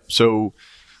 Yep. So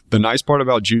the nice part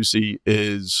about Juicy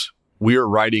is we are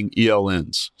writing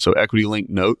ELNs, so equity linked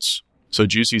notes. So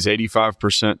Juicy's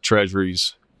 85%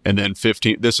 treasuries, and then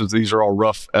 15. These are all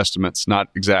rough estimates, not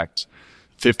exact.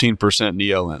 15% in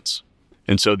ELNs,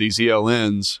 and so these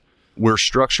ELNs, we're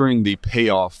structuring the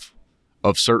payoff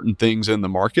of certain things in the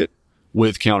market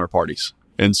with counterparties,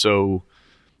 and so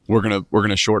we're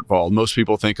gonna short vol. Most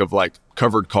people think of like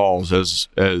covered calls as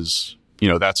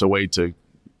that's a way to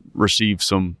receive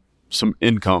some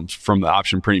income from the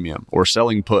option premium, or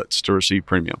selling puts to receive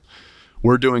premium.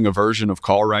 We're doing a version of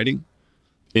call writing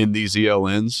in these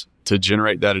ELNs to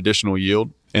generate that additional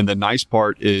yield. And the nice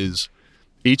part is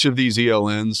each of these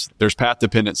ELNs, there's path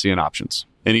dependency in options.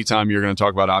 Anytime you're going to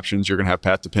talk about options, you're going to have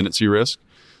path dependency risk.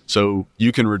 So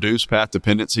you can reduce path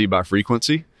dependency by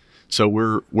frequency. So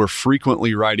we're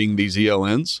frequently writing these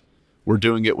ELNs. We're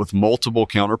doing it with multiple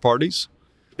counterparties.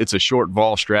 It's a short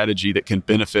vol strategy that can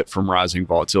benefit from rising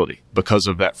volatility because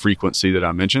of that frequency that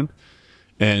I mentioned.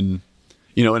 And,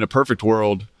 in a perfect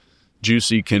world,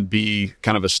 Juicy can be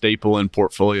kind of a staple in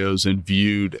portfolios and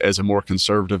viewed as a more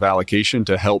conservative allocation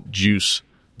to help juice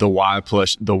the Y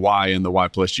and the Y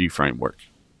plus G framework.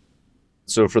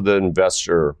 So for the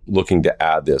investor looking to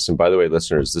add this, and by the way,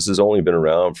 listeners, this has only been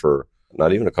around for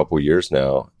not even a couple of years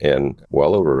now and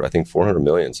well over, I think, 400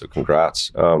 million. So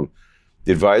congrats.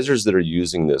 The advisors that are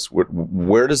using this,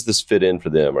 where does this fit in for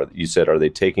them? Are they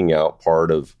taking out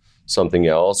part of something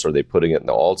else? Are they putting it in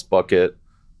the alts bucket?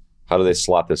 How do they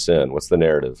slot this in? What's the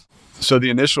narrative? So the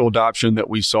initial adoption that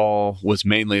we saw was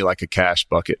mainly like a cash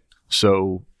bucket.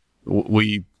 So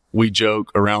we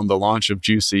joke around the launch of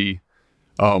Juicy,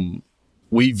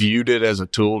 we viewed it as a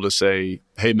tool to say,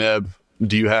 hey, Meb,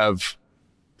 do you have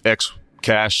X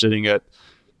cash sitting at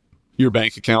your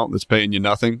bank account that's paying you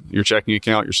nothing, your checking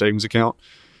account, your savings account?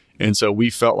 And so we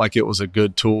felt like it was a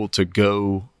good tool to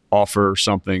go offer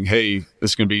something. Hey,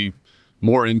 this is going to be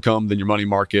more income than your money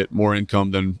market, more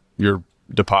income than your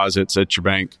deposits at your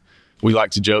bank. We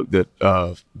like to joke that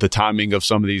the timing of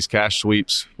some of these cash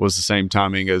sweeps was the same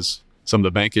timing as some of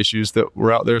the bank issues that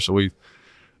were out there. So we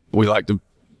like to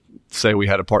say we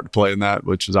had a part to play in that,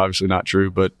 which is obviously not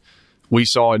true. But we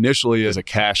saw initially as a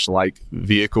cash-like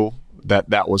vehicle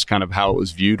that was kind of how it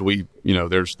was viewed.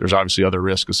 There's obviously other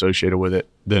risk associated with it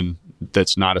than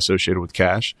that's not associated with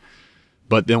cash.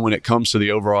 But then when it comes to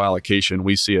the overall allocation,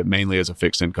 we see it mainly as a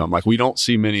fixed income. Like we don't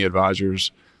see many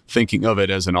advisors thinking of it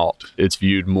as an alt. It's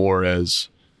viewed more as,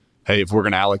 hey, if we're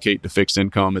going to allocate to fixed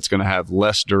income, it's going to have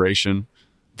less duration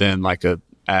than like a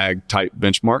ag type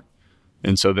benchmark.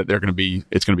 And so that it's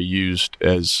going to be used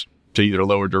as to either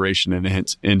lower duration and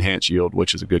enhance yield,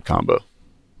 which is a good combo.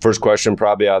 First question,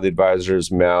 probably out of the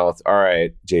advisor's mouth. All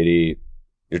right, JD,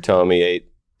 you're telling me 8,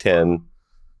 10,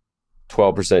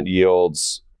 12%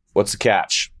 yields. What's the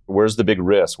catch? Where's the big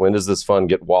risk? When does this fund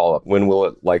get walloped? When will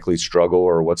it likely struggle?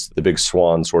 Or what's the big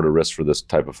swan sort of risk for this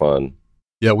type of fund?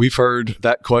 Yeah, we've heard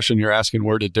that question you're asking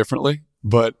worded differently.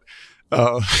 But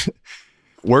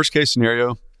worst case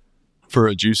scenario for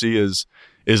a Juicy is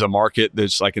a market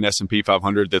that's like an S&P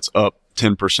 500 that's up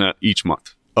 10% each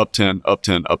month. Up 10, up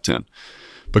 10, up 10.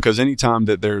 Because anytime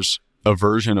that there's a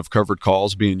version of covered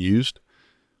calls being used,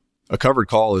 a covered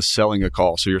call is selling a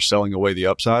call. So you're selling away the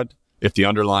upside. If the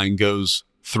underlying goes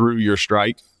through your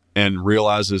strike and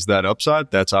realizes that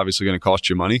upside, that's obviously going to cost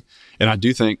you money. And I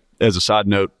do think, as a side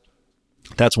note,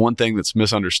 that's one thing that's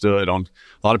misunderstood. A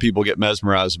lot of people get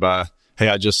mesmerized by, hey,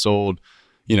 I just sold,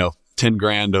 10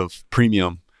 grand of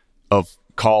premium of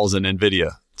calls in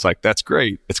NVIDIA. It's like, that's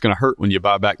great. It's going to hurt when you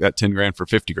buy back that 10 grand for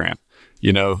 50 grand,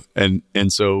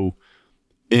 and so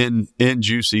in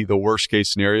Juicy, the worst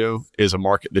case scenario is a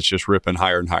market that's just ripping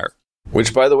higher and higher.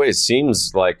 Which, by the way,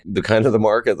 seems like the kind of the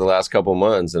market the last couple of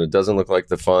months, and it doesn't look like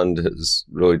the fund has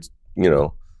really,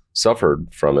 suffered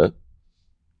from it.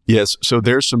 Yes. So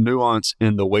there's some nuance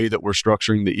in the way that we're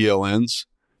structuring the ELNs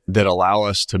that allow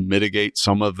us to mitigate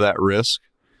some of that risk,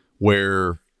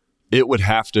 where it would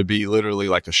have to be literally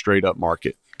like a straight up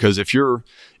market. Because if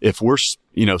we're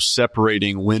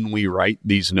separating when we write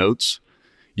these notes,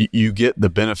 you get the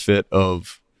benefit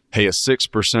of, hey, a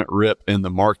 6% rip in the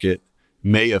market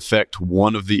may affect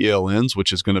one of the ELNs,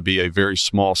 which is going to be a very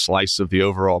small slice of the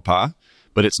overall pie,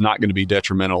 but it's not going to be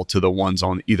detrimental to the ones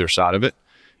on either side of it.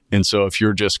 And so if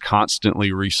you're just constantly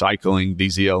recycling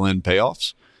these ELN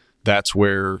payoffs, that's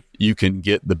where you can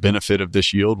get the benefit of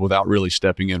this yield without really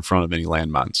stepping in front of any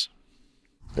landmines.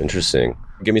 Interesting.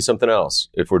 Give me something else.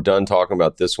 If we're done talking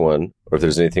about this one, or if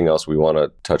there's anything else we want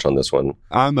to touch on this one.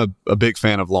 I'm a big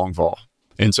fan of long vol.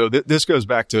 And so this goes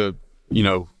back to,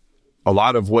 a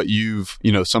lot of what you've,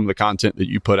 some of the content that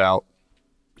you put out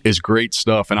is great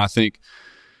stuff. And I think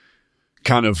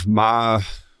kind of my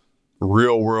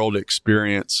real world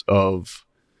experience of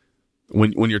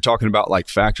when you're talking about like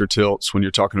factor tilts, when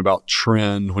you're talking about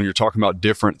trend, when you're talking about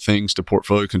different things to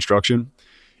portfolio construction,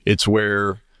 it's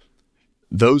where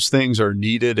those things are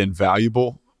needed and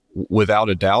valuable without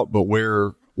a doubt. But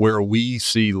where we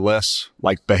see less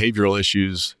like behavioral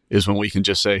issues is when we can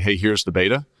just say, hey, here's the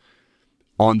beta.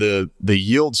 On the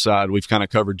yield side, we've kind of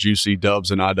covered Juicy, Dubs,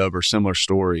 and iDub are similar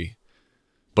story.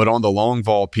 But on the long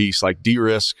vol piece, like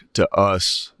de-risk to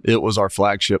us, it was our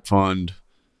flagship fund,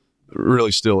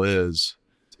 really still is.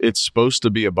 It's supposed to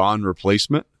be a bond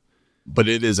replacement, but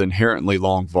it is inherently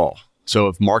long vol. So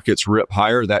if markets rip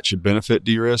higher, that should benefit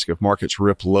de-risk. If markets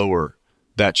rip lower,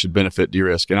 that should benefit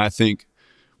de-risk. And I think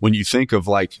when you think of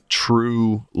like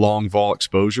true long vol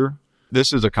exposure,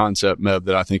 this is a concept, Meb,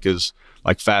 that I think is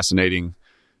like fascinating,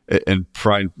 and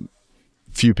probably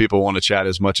few people want to chat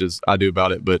as much as I do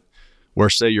about it, but where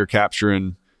say you're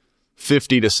capturing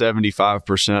 50 to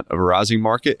 75% of a rising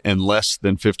market and less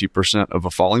than 50% of a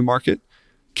falling market,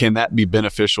 can that be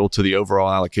beneficial to the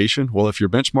overall allocation? Well, if you're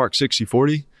benchmark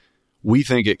 60-40, we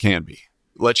think it can be.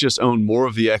 Let's just own more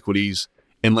of the equities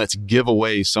and let's give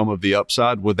away some of the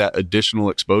upside with that additional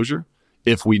exposure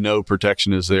if we know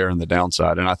protection is there in the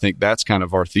downside. And I think that's kind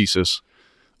of our thesis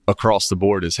across the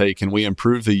board is, hey, can we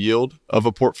improve the yield of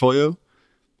a portfolio?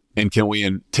 And can we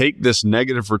take this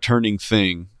negative returning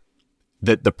thing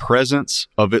that the presence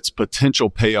of its potential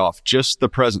payoff, just the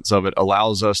presence of it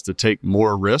allows us to take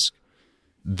more risk?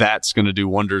 That's going to do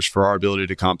wonders for our ability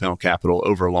to compound capital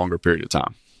over a longer period of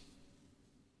time.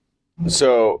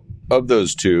 So of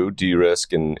those two,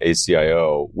 de-risk and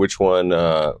ACIO, which one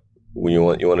when you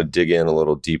want to dig in a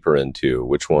little deeper into,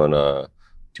 which one do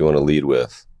you want to lead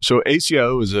with? So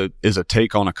ACIO is a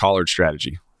take on a collared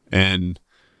strategy. And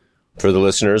for the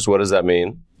listeners, what does that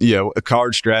mean? Yeah, a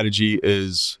collared strategy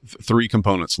is three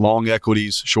components: long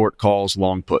equities, short calls,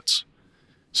 long puts.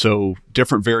 So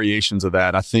different variations of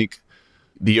that. I think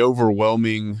the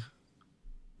overwhelming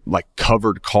like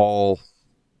covered call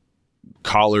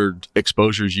collared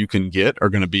exposures you can get are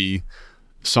going to be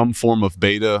some form of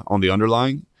beta on the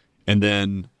underlying, and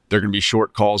then they're going to be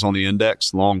short calls on the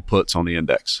index, long puts on the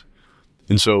index.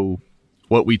 And so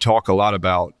what we talk a lot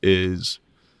about is,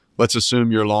 let's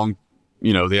assume you're long,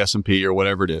 the S&P or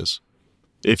whatever it is.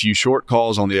 If you short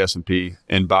calls on the S&P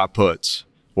and buy puts,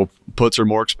 well, puts are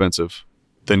more expensive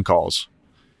than calls.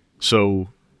 So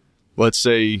let's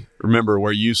say, remember,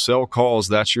 where you sell calls,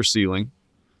 that's your ceiling.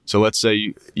 So let's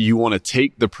say you want to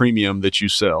take the premium that you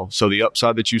sell. So the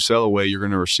upside that you sell away, you're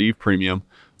going to receive premium.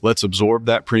 Let's absorb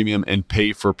that premium and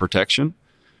pay for protection.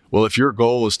 Well, if your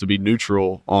goal is to be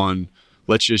neutral on,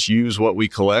 let's just use what we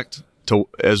collect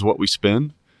as what we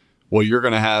spend, well, you're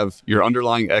going to have your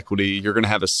underlying equity. You're going to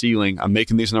have a ceiling. I'm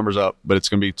making these numbers up, but it's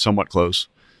going to be somewhat close.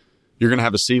 You're going to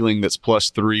have a ceiling that's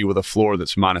 +3 with a floor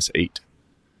that's -8.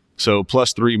 So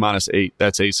 +3 -8,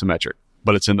 that's asymmetric,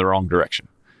 but it's in the wrong direction.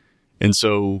 And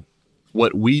so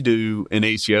what we do in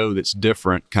ACO that's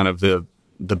different, kind of the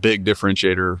big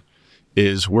differentiator,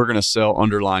 is we're going to sell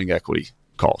underlying equity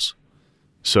calls.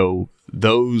 So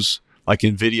those, like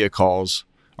NVIDIA calls,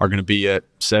 are going to be at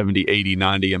 70, 80,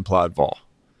 90 implied vol.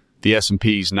 The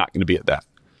S&P is not going to be at that.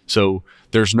 So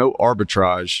there's no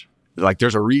arbitrage. Like,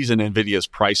 there's a reason NVIDIA is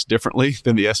priced differently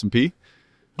than the S&P,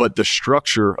 but the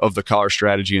structure of the collar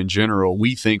strategy in general,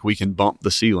 we think we can bump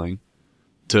the ceiling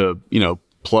to,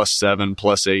 +7,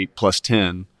 +8,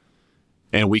 +10,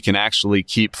 and we can actually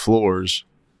keep floors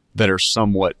that are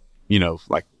somewhat,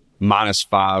 like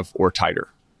 -5 or tighter.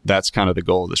 That's kind of the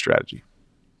goal of the strategy.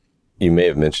 You may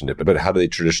have mentioned it, but how do they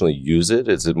traditionally use it?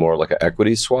 Is it more like an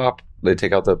equity swap? They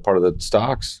take out the part of the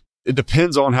stocks? It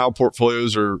depends on how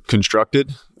portfolios are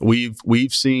constructed.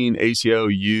 We've seen ACO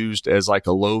used as like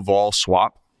a low vol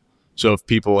swap. So if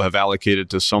people have allocated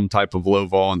to some type of low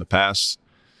vol in the past,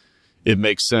 it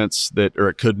makes sense or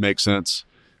it could make sense.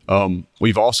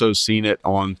 We've also seen it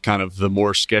on kind of the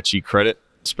more sketchy credit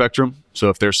spectrum. So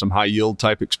if there's some high yield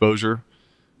type exposure,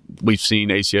 we've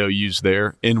seen ACO used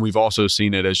there. And we've also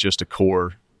seen it as just a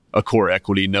core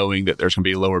equity, knowing that there's going to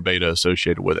be lower beta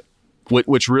associated with it,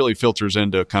 which really filters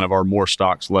into kind of our more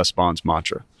stocks, less bonds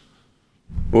mantra.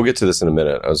 We'll get to this in a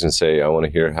minute. I was going to say, I want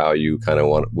to hear how you kind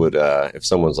of would, if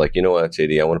someone's like, you know what,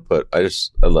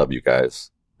 JD, I love you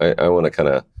guys. I want to kind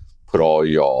of put all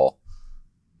y'all's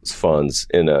funds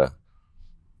in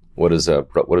what does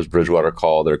Bridgewater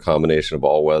call their combination of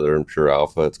all weather and pure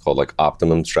alpha? It's called like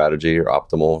optimum strategy or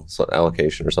optimal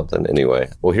allocation or something. Anyway,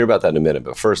 we'll hear about that in a minute.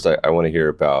 But first, I want to hear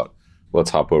about, let's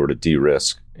hop over to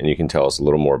de-risk, and you can tell us a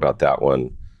little more about that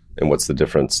one and what's the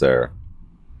difference there.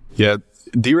 Yeah,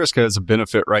 de-risk has a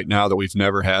benefit right now that we've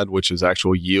never had, which is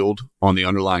actual yield on the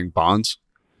underlying bonds.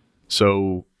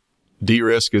 So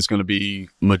de-risk is going to be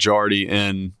majority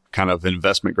in kind of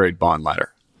investment grade bond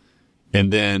ladder.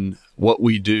 And then what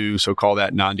we do, so call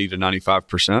that 90 to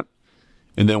 95%.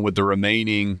 And then with the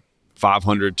remaining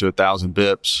 500 to 1,000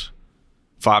 bips,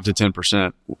 5 to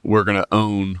 10%, we're going to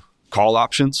own call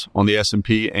options on the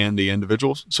S&P and the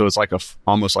individuals. So it's like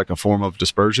almost like a form of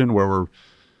dispersion where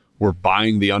we're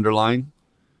buying the underlying,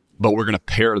 but we're going to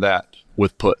pair that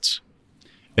with puts.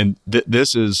 And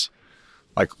this is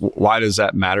like, why does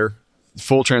that matter?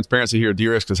 Full transparency here,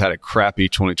 de-risk has had a crappy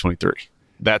 2023.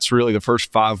 That's really the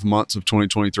first 5 months of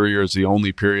 2023 is the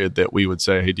only period that we would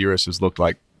say, hey, de-risk has looked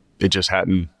like it just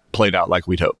hadn't played out like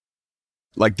we'd hoped.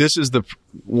 Like this is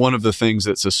one of the things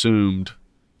that's assumed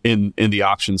in the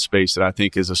option space that I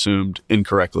think is assumed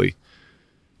incorrectly.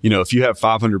 You know, if you have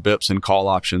 500 bips in call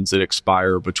options that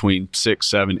expire between 6,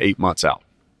 7, 8 months out,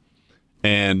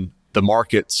 and the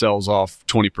market sells off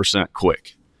 20%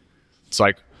 quick, it's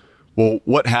like, well,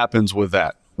 what happens with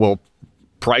that? Well,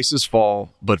 prices fall,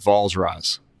 but vols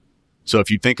rise. So if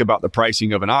you think about the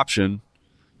pricing of an option,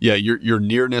 yeah, your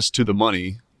nearness to the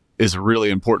money is a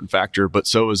really important factor, but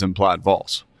so is implied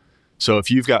vols. So if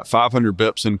you've got 500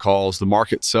 bips in calls, the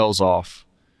market sells off,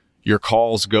 your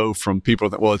calls go from people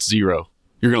that, well, it's zero.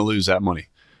 You're going to lose that money.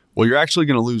 Well, you're actually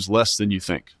going to lose less than you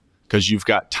think because you've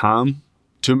got time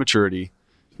to maturity,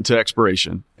 to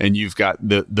expiration, and you've got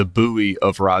the buoy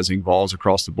of rising vols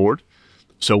across the board.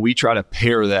 So we try to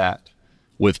pair that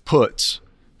with puts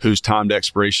whose time to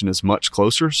expiration is much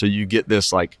closer. So you get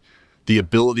this like the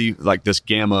ability, like this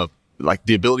gamma, like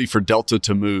the ability for delta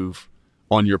to move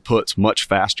on your puts much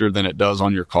faster than it does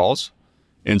on your calls.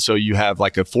 And so you have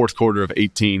like a fourth quarter of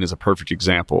 18 is a perfect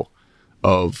example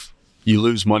of you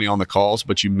lose money on the calls,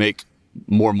 but you make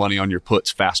more money on your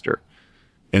puts faster.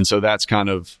 And so that's kind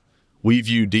of, we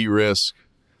view de-risk,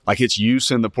 like its use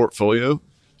in the portfolio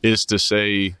is to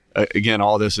say, again,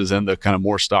 all this is in the kind of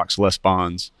more stocks, less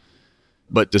bonds,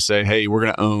 but to say, hey, we're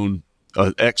going to own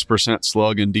a X%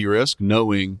 slug in de-risk,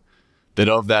 knowing that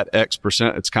of that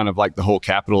X%, it's kind of like the whole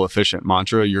capital efficient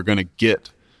mantra. You're going to get,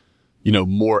 you know,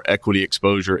 more equity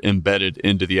exposure embedded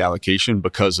into the allocation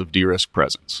because of de-risk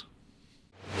presence.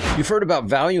 You've heard about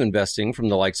value investing from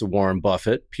the likes of Warren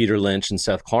Buffett, Peter Lynch, and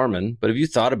Seth Klarman, but have you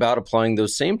thought about applying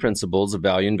those same principles of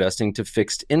value investing to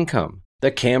fixed income?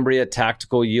 The Cambria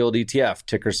Tactical Yield ETF,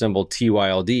 ticker symbol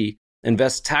TYLD,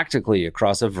 invests tactically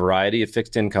across a variety of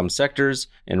fixed income sectors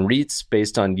and REITs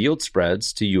based on yield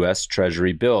spreads to U.S.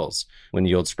 Treasury bills. When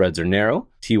yield spreads are narrow,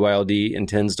 TYLD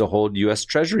intends to hold U.S.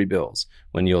 Treasury bills.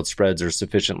 When yield spreads are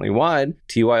sufficiently wide,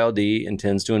 TYLD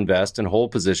intends to invest and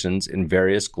hold positions in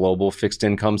various global fixed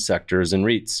income sectors and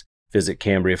REITs. Visit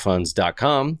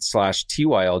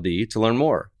CambriaFunds.com/TYLD to learn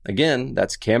more. Again,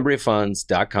 that's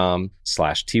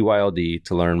CambriaFunds.com/TYLD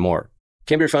to learn more.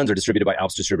 Cambria funds are distributed by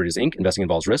Alps Distributors, Inc. Investing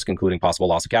involves risk, including possible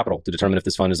loss of capital. To determine if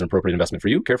this fund is an appropriate investment for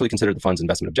you, carefully consider the fund's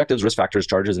investment objectives, risk factors,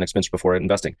 charges, and expense before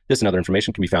investing. This and other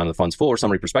information can be found in the fund's full or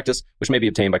summary prospectus, which may be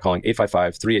obtained by calling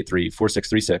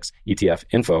 855-383-4636 ETF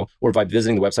info or by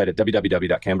visiting the website at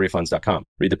www.cambriafunds.com.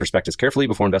 Read the prospectus carefully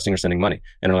before investing or sending money.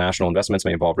 International investments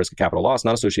may involve risk of capital loss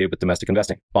not associated with domestic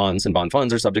investing. Bonds and bond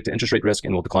funds are subject to interest rate risk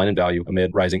and will decline in value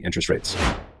amid rising interest rates.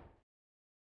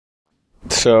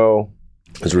 So,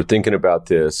 as we're thinking about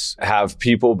this, have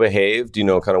people behaved, you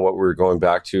know, kind of what we were going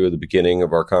back to at the beginning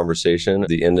of our conversation,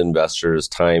 the end investors,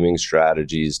 timing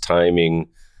strategies, timing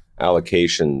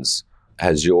allocations.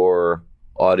 Has your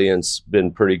audience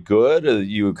been pretty good?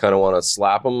 You kind of want to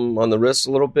slap them on the wrist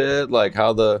a little bit, like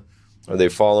how the Are they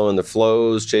following the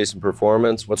flows, chasing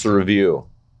performance? What's the review?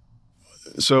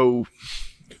 So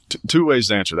two ways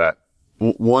to answer that.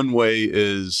 One way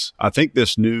is I think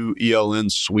this new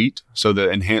ELN suite, so the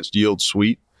enhanced yield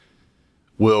suite,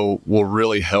 will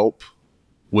really help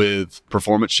with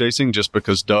performance chasing, just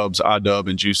because Dubs, iDub,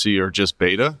 and Juicy are just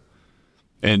beta.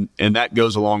 And that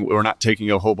goes along, we're not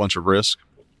taking a whole bunch of risk.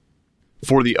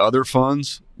 For the other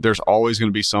funds, there's always going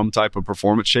to be some type of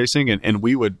performance chasing. And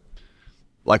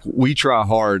we try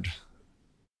hard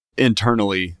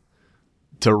internally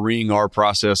to wring our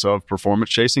process of performance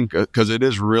chasing, because it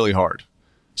is really hard,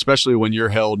 especially when you're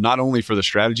held not only for the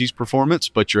strategy's performance,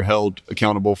 but you're held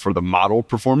accountable for the model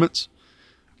performance.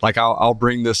 Like I'll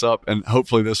bring this up, and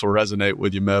hopefully this will resonate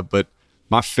with you, Mev, but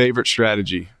my favorite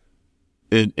strategy,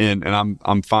 and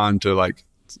I'm fine to like,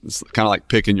 it's kind of like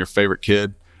picking your favorite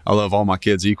kid. I love all my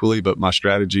kids equally, but my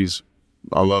strategies,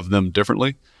 I love them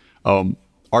differently.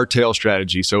 Our tail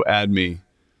strategy, so AdMe,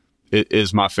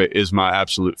 is my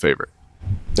absolute favorite.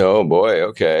 Oh boy.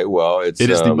 Okay. Well, it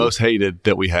is the most hated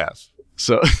that we have.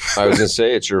 So I was going to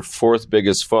say it's your fourth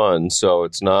biggest fund, so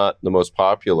it's not the most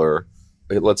popular.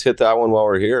 Let's hit that one while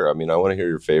we're here. I mean, I want to hear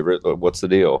your favorite. What's the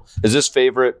deal? Is this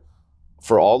favorite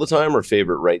for all the time or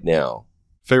favorite right now?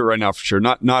 Favorite right now for sure.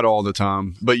 Not all the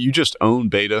time, but you just own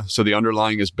beta. So the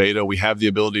underlying is beta. We have the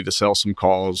ability to sell some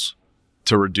calls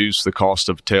to reduce the cost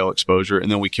of tail exposure,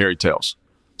 and then we carry tails.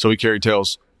 So we carry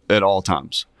tails at all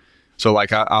times. So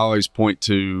like I always point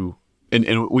to,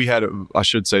 and we had, I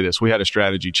should say this, we had a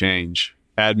strategy change.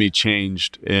 AdMe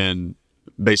changed in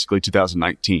basically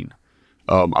 2019.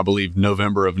 I believe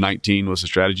November of 19 was the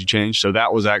strategy change. So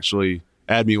that was actually,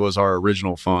 AdMe was our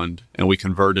original fund, and we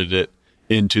converted it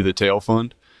into the tail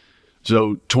fund.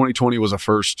 So 2020 was a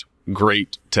first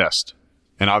great test.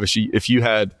 And obviously, if you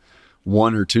had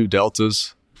one or two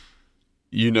deltas,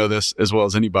 you know this as well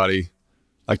as anybody,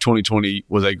 like 2020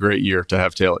 was a great year to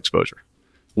have tail exposure.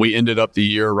 We ended up the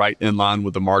year right in line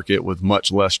with the market with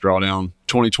much less drawdown.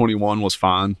 2021 was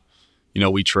fine.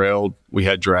 We trailed, we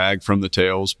had drag from the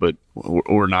tails, but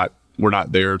we're not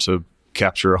there to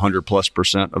capture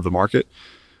 100+% of the market.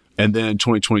 And then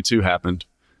 2022 happened,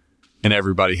 and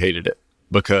everybody hated it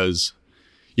because,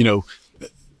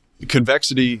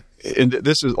 convexity, and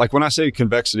this is like, when I say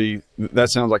convexity, that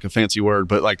sounds like a fancy word,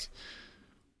 but like,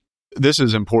 this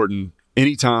is important.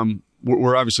 Anytime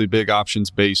we're obviously big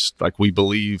options based, like we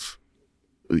believe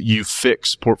you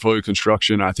fix portfolio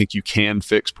construction. I think you can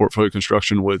fix portfolio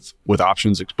construction with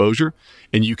options exposure,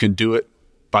 and you can do it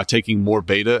by taking more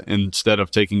beta instead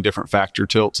of taking different factor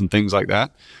tilts and things like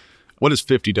that. What does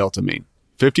 50 delta mean?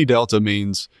 50 delta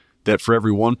means that for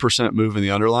every 1% move in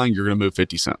the underlying, you're going to move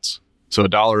 50 cents. So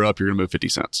 $1 up, you're going to move 50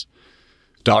 cents.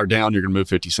 $1 down, you're going to move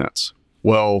 50 cents.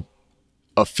 Well,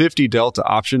 a 50 delta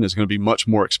option is going to be much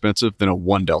more expensive than a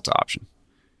 1 delta option.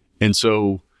 And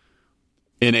so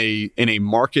in a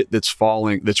market that's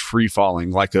free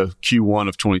falling, like a Q1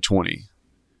 of 2020,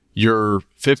 your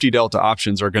 50 delta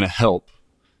options are going to help,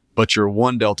 but your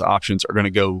 1 delta options are going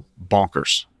to go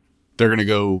bonkers.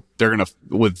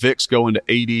 With VIX going to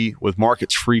 80, with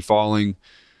markets free falling,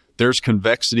 there's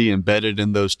convexity embedded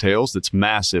in those tails that's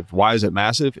massive. Why is it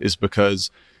massive? Is because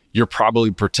you're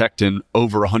probably protecting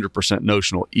over 100%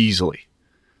 notional easily.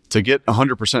 To get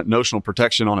 100% notional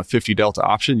protection on a 50 delta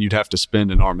option, you'd have to spend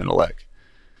an arm and a leg.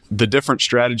 The different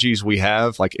strategies we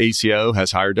have, like ACO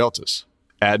has higher deltas.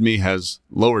 AdMe has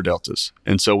lower deltas.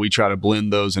 And so we try to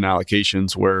blend those in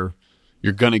allocations where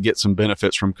you're going to get some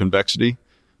benefits from convexity,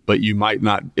 but it might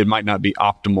not be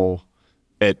optimal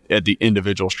at the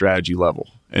individual strategy level.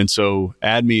 And so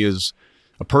AdMe is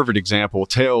a perfect example.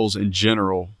 Tails in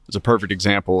general is a perfect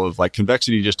example of like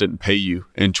convexity just didn't pay you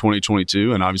in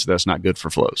 2022. And obviously that's not good for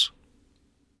flows.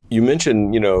 You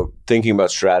mentioned, thinking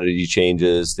about strategy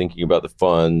changes, thinking about the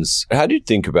funds. How do you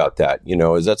think about that?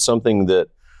 Is that something that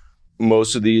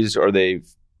most of these, are they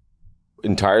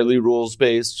entirely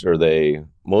rules-based? Are they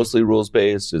mostly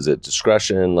rules-based? Is it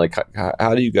discretion? Like,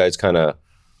 how do you guys kind of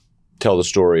tell the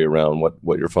story around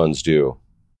what your funds do?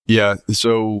 Yeah.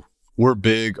 So we're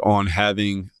big on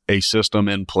having a system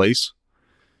in place.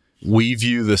 We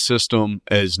view the system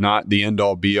as not the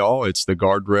end-all be-all. It's the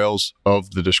guardrails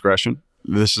of the discretion.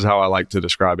 This is how I like to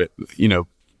describe it.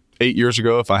 8 years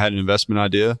ago, if I had an investment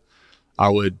idea, I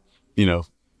would,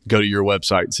 go to your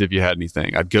website and see if you had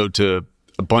anything. I'd go to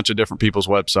a bunch of different people's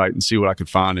website and see what I could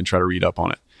find and try to read up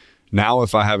on it. Now,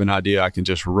 if I have an idea, I can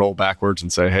just roll backwards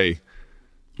and say, hey,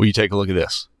 will you take a look at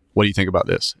this? What do you think about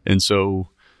this? And so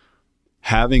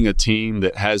having a team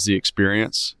that has the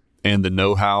experience and the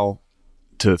know-how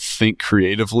to think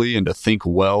creatively and to think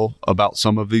well about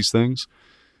some of these things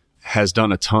has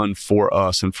done a ton for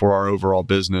us and for our overall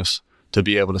business. to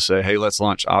be able to say, hey, let's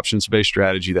launch options-based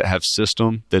strategy that have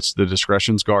system, that's the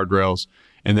discretion's guardrails,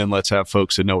 and then let's have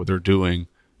folks that know what they're doing,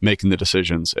 making the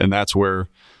decisions. And that's where,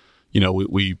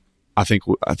 I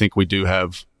think we do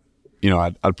have,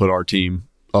 I'd put our team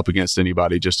up against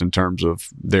anybody just in terms of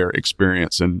their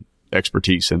experience and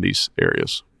expertise in these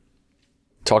areas.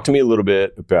 Talk to me a little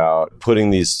bit about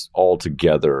putting these all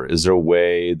together. Is there a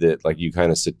way that like you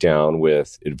kind of sit down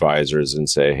with advisors and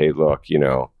say, hey, look,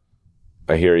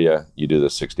 I hear you do the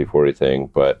 60-40 thing,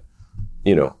 but,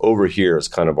 over here is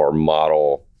kind of our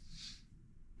model.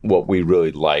 What we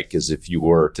really like is if you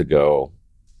were to go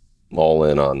all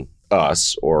in on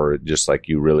us, or just like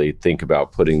you really think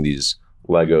about putting these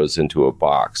Legos into a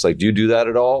box. Like, do you do that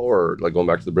at all? Or like going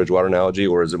back to the Bridgewater analogy,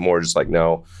 or is it more just like,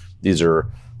 no, these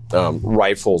are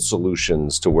rifle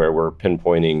solutions to where we're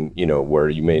pinpointing, where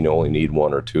you may only need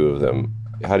one or two of them?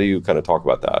 How do you kind of talk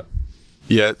about that?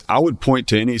 Yeah, I would point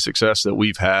to any success that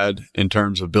we've had in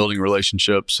terms of building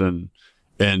relationships and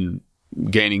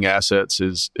gaining assets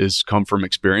is come from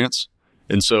experience.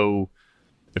 And so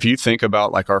if you think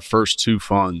about like our first two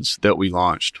funds that we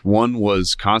launched, one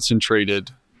was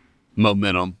concentrated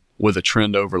momentum with a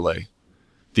trend overlay.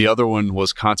 The other one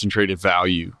was concentrated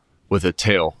value with a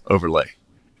tail overlay.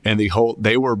 And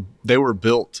they were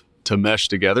built to mesh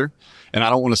together. And I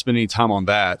don't want to spend any time on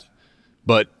that,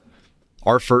 but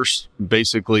our first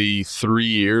basically 3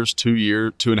 years,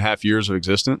 2.5 years of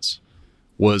existence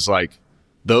was like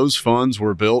those funds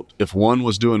were built. If one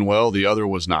was doing well, the other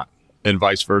was not, and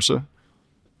vice versa.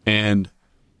 And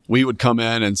we would come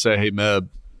in and say, hey, Meb,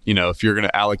 if you're going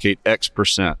to allocate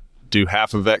X%, do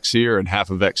half of X here and half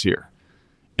of X here.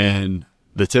 And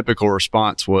the typical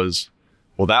response was,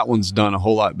 well, that one's done a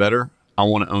whole lot better. I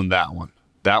want to own that one.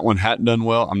 That one hadn't done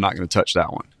well. I'm not going to touch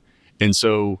that one. And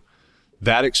so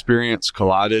that experience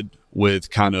collided with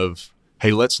kind of,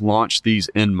 hey, let's launch these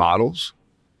end models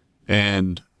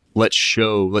and let's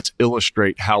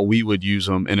illustrate how we would use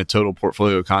them in a total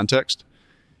portfolio context.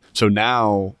 So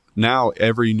now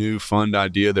every new fund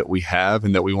idea that we have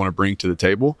and that we want to bring to the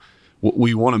table,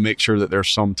 we want to make sure that there's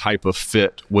some type of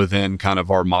fit within kind of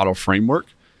our model framework.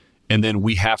 And then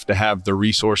we have to have the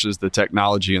resources, the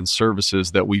technology and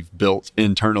services that we've built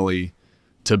internally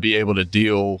to be able to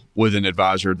deal with an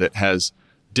advisor that has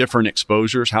different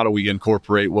exposures. How do we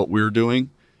incorporate what we're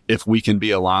doing if we can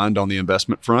be aligned on the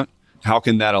investment front? How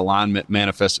can that alignment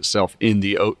manifest itself in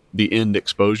the end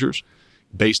exposures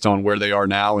based on where they are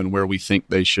now and where we think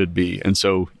they should be? And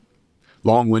so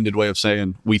long-winded way of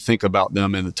saying we think about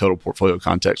them in the total portfolio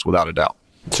context without a doubt.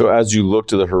 So as you look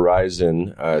to the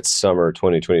horizon, it's summer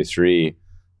 2023.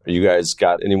 You guys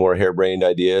got any more harebrained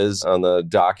ideas on the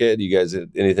docket? You guys,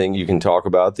 anything you can talk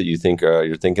about that you think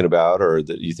you're thinking about or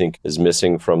that you think is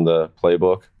missing from the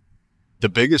playbook? The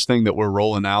biggest thing that we're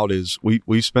rolling out is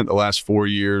we've spent the last 4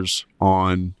 years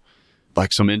on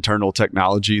like some internal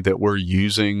technology that we're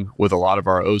using with a lot of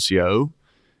our OCO.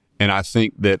 And I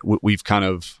think that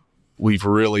we've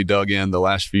really dug in the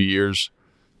last few years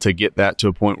to get that to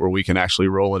a point where we can actually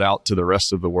roll it out to the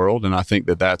rest of the world. And I think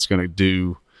that's going to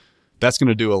do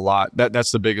a lot.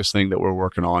 That's the biggest thing that we're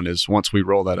working on is once we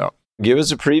roll that out. Give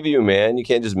us a preview, man. You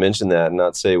can't just mention that and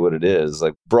not say what it is.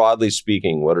 Like broadly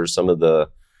speaking, what are some of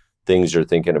the things you're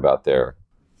thinking about there?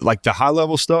 Like the high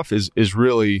level stuff is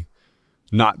really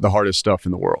not the hardest stuff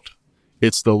in the world.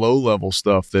 It's the low level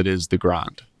stuff that is the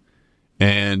grind.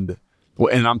 And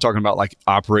I'm talking about like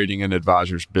operating an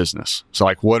advisor's business. So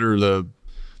like what are the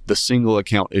single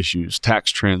account issues,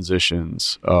 tax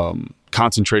transitions,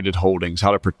 concentrated holdings,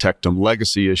 how to protect them,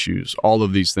 legacy issues, all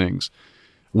of these things.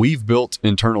 We've built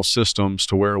internal systems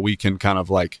to where we can kind of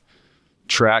like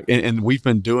track, and we've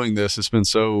been doing this. This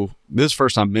is the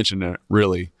first time mentioning it,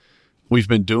 really. We've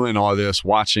been doing all this,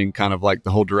 watching kind of like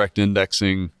the whole direct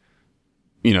indexing,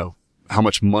 how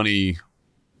much money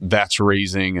that's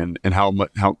raising and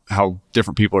how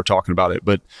different people are talking about it.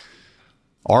 But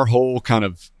our whole kind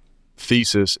of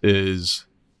thesis is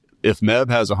if Meb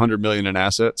has 100 million in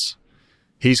assets,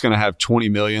 he's going to have 20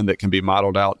 million that can be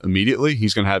modeled out immediately.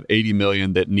 He's going to have 80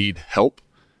 million that need help.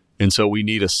 And so we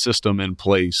need a system in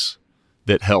place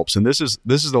that helps. And this is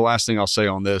the last thing I'll say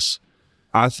on this.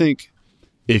 I think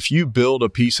if you build a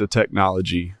piece of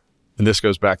technology, and this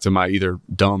goes back to my either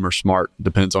dumb or smart,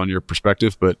 depends on your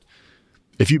perspective, but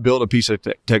if you build a piece of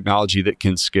technology that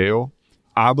can scale,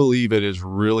 I believe it is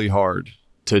really hard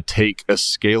to take a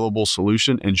scalable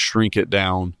solution and shrink it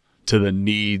down to the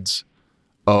needs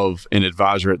of an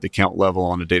advisor at the account level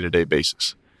on a day-to-day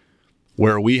basis.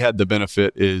 Where we had the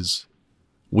benefit is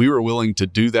we were willing to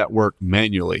do that work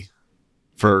manually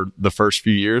for the first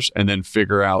few years and then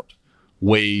figure out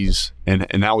ways. And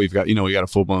now we got a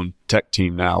full-blown tech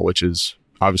team now, which is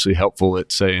obviously helpful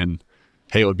at saying,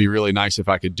 hey, it would be really nice if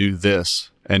I could do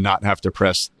this and not have to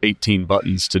press 18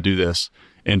 buttons to do this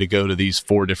and to go to these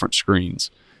 4 different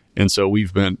screens. And so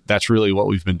that's really what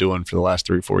we've been doing for the last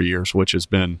 3 or 4 years, which has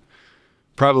been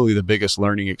probably the biggest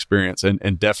learning experience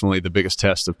and definitely the biggest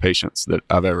test of patience that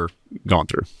I've ever gone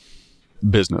through,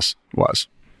 business-wise.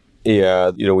 Yeah,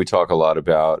 we talk a lot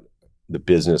about the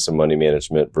business of money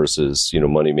management versus,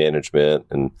 money management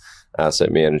and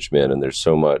asset management, and there's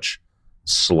so much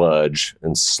sludge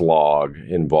and slog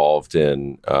involved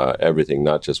in everything,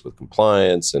 not just with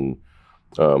compliance and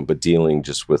but dealing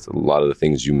just with a lot of the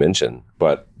things you mentioned.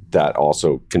 But that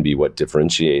also can be what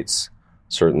differentiates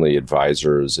certainly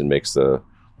advisors and makes the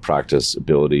practice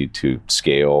ability to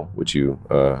scale, which you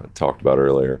talked about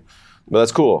earlier. But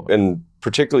that's cool. And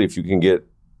particularly if you can get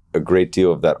a great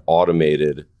deal of that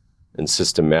automated and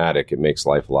systematic, it makes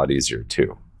life a lot easier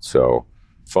too. So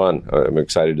fun. I'm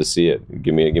excited to see it.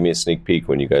 Give me a sneak peek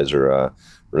when you guys are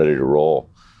ready to roll.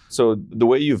 So the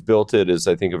way you've built it is,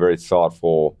 I think, a very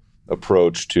thoughtful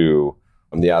approach to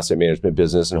the asset management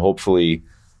business, and hopefully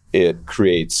it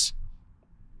creates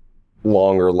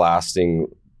longer lasting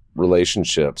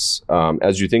relationships.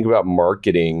 As you think about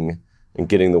marketing and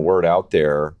getting the word out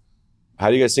there, how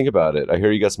do you guys think about it? I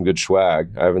hear you got some good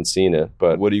swag. I haven't seen it,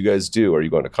 but what do you guys do? Are you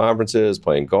going to conferences,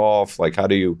 playing golf? Like, how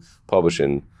do you publish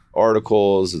in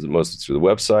articles? Is it mostly through the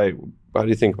website? How do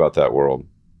you think about that world?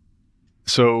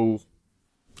 So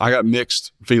I got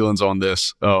mixed feelings on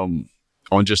this, on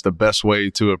just the best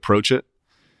way to approach it.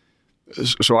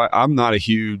 So I'm not a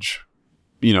huge,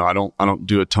 I don't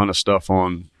do a ton of stuff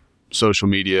on social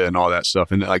media and all that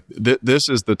stuff. And like this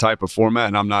is the type of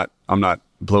format, and I'm not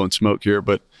blowing smoke here,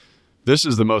 but this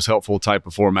is the most helpful type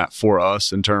of format for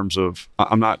us in terms of,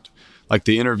 I'm not like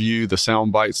the interview, the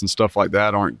sound bites and stuff like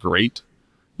that aren't great,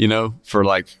 for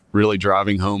like really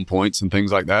driving home points and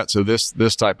things like that. So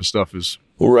this type of stuff is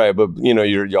right. But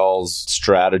y'all's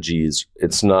strategies,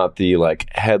 it's not the like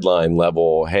headline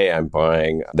level, hey, I'm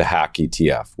buying the hack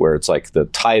ETF, where it's like the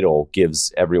title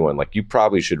gives everyone, like, you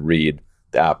probably should read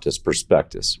the Aptus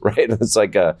prospectus, right? It's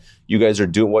like you guys are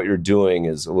doing, what you're doing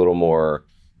is a little more,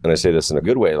 and I say this in a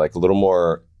good way, like a little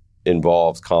more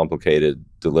involved, complicated,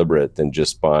 deliberate than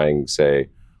just buying, say,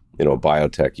 a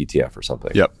biotech ETF or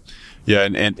something. Yep. Yeah.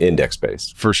 And index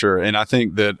based. For sure. And I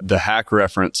think that the hack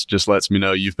reference just lets me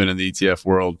know you've been in the ETF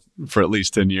world for at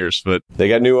least 10 years, but they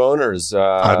got new owners.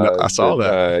 I saw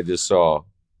that. I just saw. All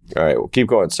right. Well, keep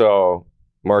going. So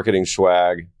marketing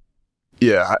swag.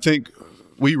 Yeah. I think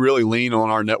we really lean on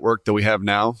our network that we have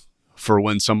now for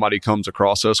when somebody comes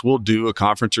across us. We'll do a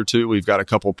conference or two. We've got a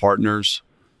couple partners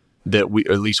that we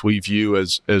view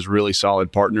as really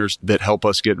solid partners that help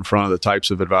us get in front of the types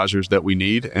of advisors that we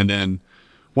need. And then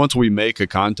once we make a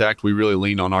contact, we really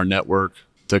lean on our network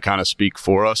to kind of speak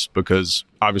for us, because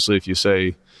obviously if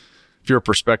you're a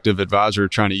prospective advisor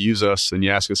trying to use us and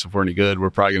you ask us if we're any good, we're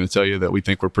probably going to tell you that we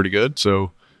think we're pretty good.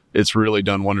 So it's really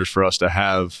done wonders for us to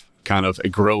have kind of a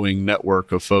growing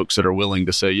network of folks that are willing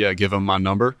to say, yeah, give them my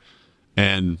number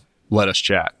and let us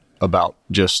chat about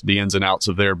just the ins and outs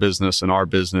of their business and our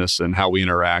business and how we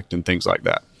interact and things like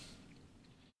that.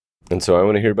 And so I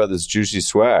want to hear about this juicy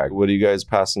swag. What are you guys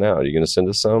passing out? Are you going to send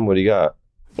us some? What do you got?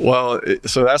 Well,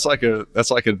 so that's like a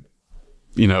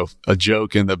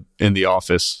joke in the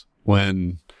office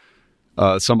when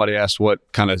somebody asked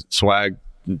what kind of swag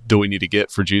do we need to get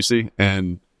for Juicy,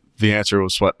 and the answer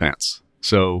was sweatpants.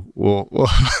 So we'll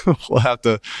have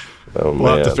to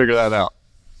figure that out.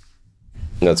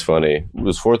 That's funny. It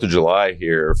was 4th of July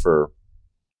here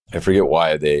I forget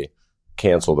why they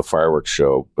canceled the fireworks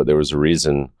show, but there was a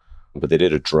reason. But they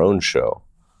did a drone show.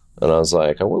 And I was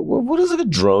like, what does a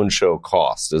drone show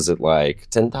cost? Is it like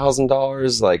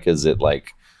 $10,000? Like, is it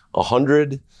like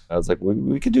 100? I was like,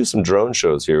 we could do some drone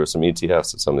shows here with some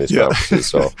ETFs at some of these conferences.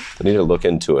 So I need to look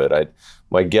into it.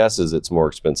 My guess is it's more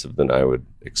expensive than I would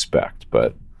expect,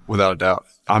 but without a doubt.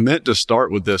 I meant to start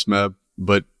with this, Meb,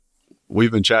 but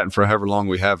we've been chatting for however long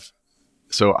we have.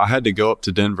 So I had to go up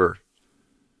to Denver.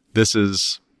 This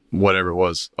is whatever it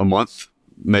was, a month,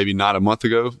 maybe not a month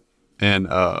ago. And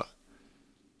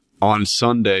on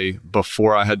Sunday,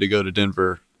 before I had to go to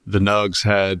Denver, the Nugs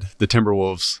had the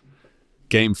Timberwolves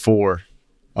game 4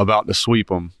 about to sweep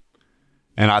them.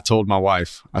 And I told my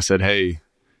wife, I said, hey,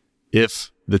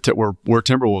 if we're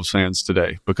Timberwolves fans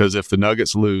today, because if the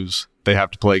Nuggets lose, they have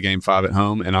to play game 5 at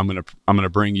home, and I'm gonna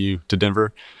bring you to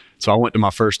Denver. So I went to my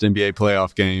first NBA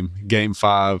playoff game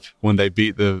 5, when they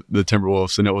beat the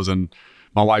Timberwolves, and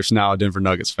my wife's now a Denver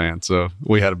Nuggets fan. So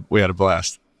we had a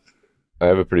blast. I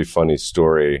have a pretty funny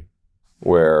story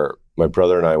where my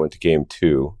brother and I went to game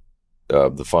 2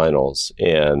 of the finals,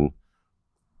 and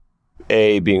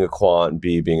A, being a quant, and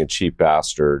B, being a cheap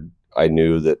bastard, I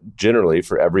knew that generally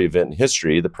for every event in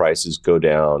history, the prices go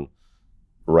down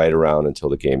right around until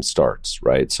the game starts,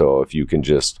 right? So if you can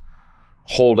just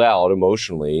hold out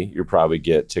emotionally, you probably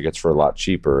get tickets for a lot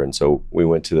cheaper. And so we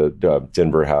went to the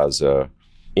Denver has a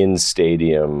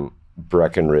in-stadium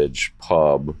Breckenridge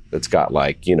pub that's got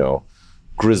like,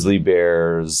 grizzly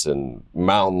bears and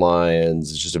mountain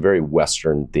lions. It's just a very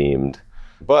Western themed,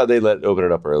 but they open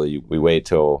it up early. We wait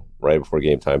till right before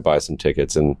game time, buy some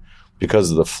tickets. And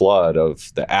because of the flood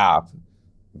of the app,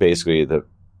 basically the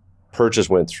purchase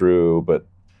went through, but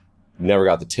never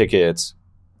got the tickets.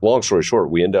 Long story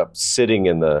short, we end up sitting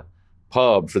in the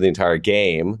pub for the entire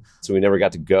game. So we never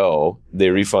got to go. They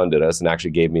refunded us and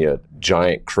actually gave me a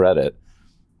giant credit,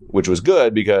 which was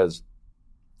good because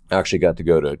I actually got to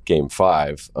go to game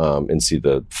 5 and see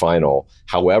the final.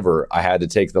 However, I had to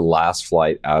take the last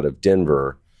flight out of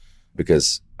Denver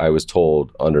because I was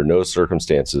told under no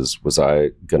circumstances was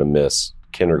I going to miss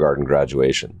kindergarten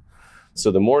graduation.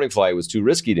 So the morning flight was too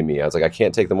risky to me. I was like, I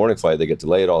can't take the morning flight. They get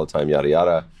delayed all the time, yada,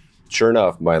 yada. Sure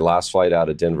enough, my last flight out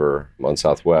of Denver on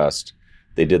Southwest,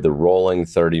 they did the rolling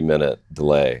 30-minute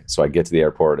delay. So I get to the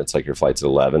airport. It's like your flight's at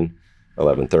 11,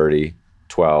 11:30,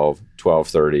 12,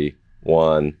 12:30,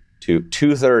 1, 2,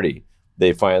 2:30.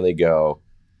 They finally go,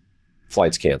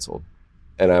 flight's canceled.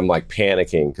 And I'm like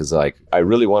panicking because like I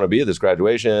really want to be at this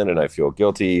graduation and I feel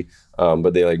guilty.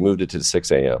 But they like moved it to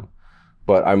 6 a.m.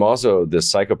 But I'm also this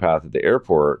psychopath at the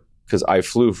airport because I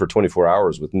flew for 24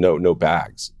 hours with no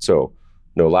bags. So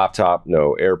no laptop,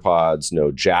 no AirPods,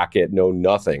 no jacket, no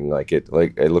nothing. Like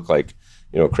I look like,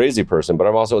 a crazy person, but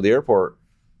I'm also at the airport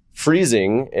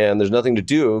freezing and there's nothing to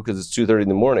do because it's 2:30 in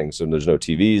the morning. So there's no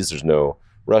TVs, there's no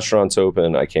restaurants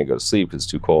open. I can't go to sleep because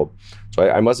it's too cold. So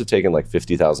I must have taken like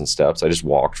 50,000 steps. I just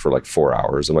walked for like 4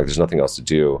 hours. I'm like, there's nothing else to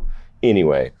do.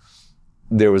 Anyway,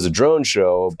 there was a drone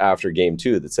show after game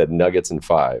 2 that said Nuggets in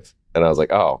 5. And I was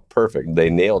like, oh, perfect. They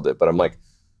nailed it. But I'm like,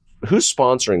 who's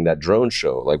sponsoring that drone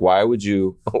show? Like, why do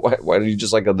you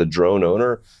just like the drone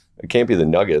owner? It can't be the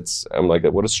Nuggets. I'm like,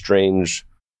 what a strange,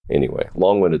 anyway,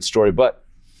 long-winded story. But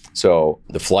so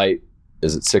the flight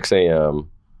is at 6 a.m.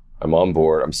 I'm on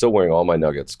board. I'm still wearing all my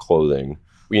Nuggets clothing.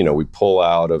 We pull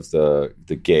out of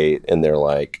the gate and they're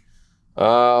like,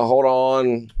 hold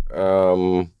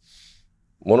on.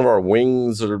 One of our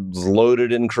wings are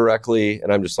loaded incorrectly.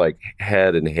 And I'm just like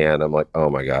head in hand. I'm like, oh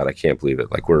my God, I can't believe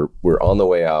it. Like we're on the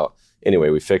way out.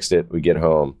 Anyway, we fixed it. We get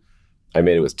home. I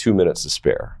made it with 2 minutes to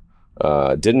spare.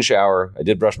 Didn't shower. I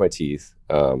did brush my teeth.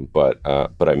 But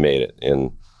I made it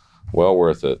and well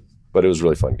worth it. But it was a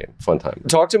really fun time.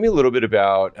 Talk to me a little bit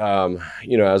about,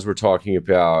 as we're talking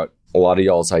about a lot of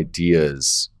y'all's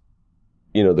ideas,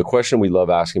 the question we love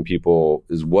asking people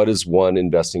is, what is one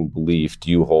investing belief do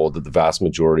you hold that the vast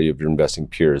majority of your investing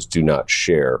peers do not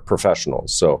share,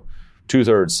 professionals? So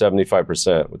 2/3,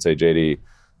 75% would say, JD,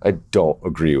 I don't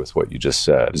agree with what you just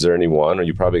said. Is there any one? Or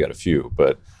you probably got a few,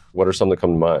 but what are some that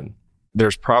come to mind?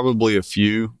 There's probably a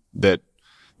few that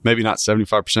maybe not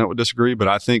 75% would disagree, but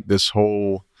I think the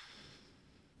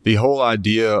whole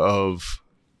idea of,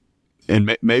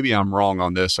 and maybe I'm wrong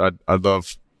on this, I'd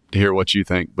love to hear what you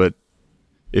think, but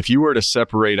if you were to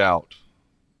separate out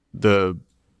I'm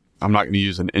not going to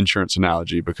use an insurance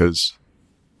analogy because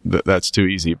that's too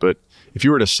easy, but if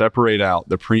you were to separate out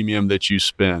the premium that you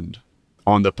spend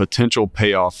on the potential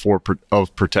payoff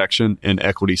of protection in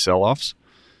equity sell-offs,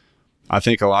 I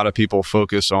think a lot of people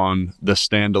focus on the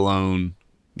standalone,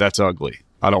 that's ugly.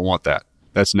 I don't want that.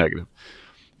 That's negative.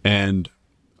 And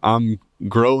I'm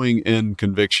growing in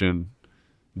conviction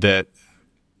that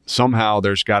somehow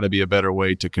there's got to be a better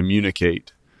way to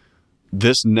communicate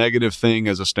this negative thing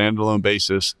as a standalone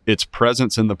basis. Its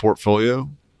presence in the portfolio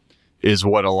is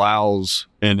what allows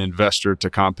an investor to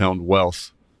compound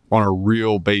wealth on a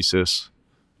real basis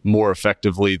more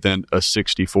effectively than a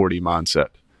 60-40 mindset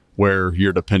where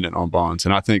you're dependent on bonds.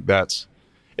 And I think that's,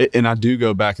 and I do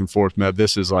go back and forth, Meb.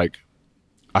 This is like,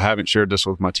 I haven't shared this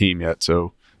with my team yet,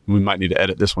 so we might need to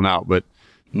edit this one out. But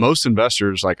most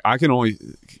investors, like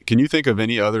can you think of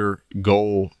any other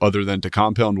goal other than to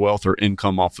compound wealth or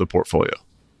income off the portfolio?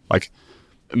 Like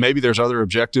maybe there's other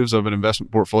objectives of an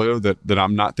investment portfolio that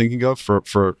I'm not thinking of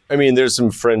for. I mean, there's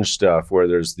some fringe stuff where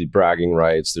there's the bragging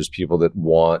rights. There's people that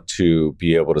want to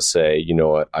be able to say, you know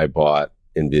what, I bought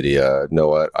NVIDIA. You know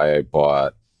what, I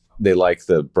bought. They like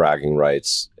the bragging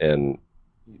rights, and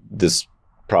this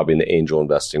probably in the angel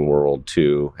investing world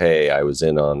too. Hey, I was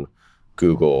in on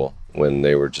Google when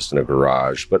they were just in a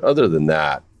garage. But other than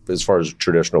that, as far as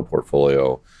traditional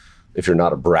portfolio, if you're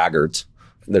not a braggart,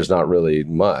 there's not really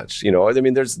much. I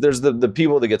mean, there's the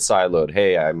people that get siloed.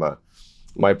 Hey,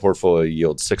 my portfolio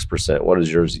yields 6%. What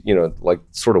is yours? Like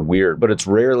sort of weird, but it's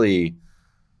rarely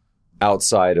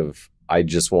outside of I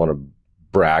just want to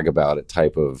brag about it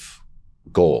type of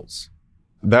goals.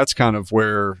 That's kind of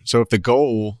where, so if the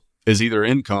goal is either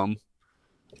income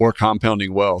or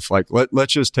compounding wealth, like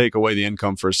let's just take away the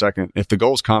income for a second. If the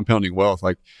goal is compounding wealth,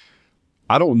 like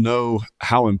I don't know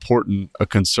how important a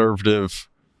conservative,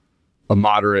 a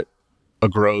moderate, a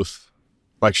growth,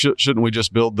 like shouldn't we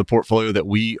just build the portfolio that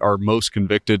we are most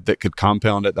convicted that could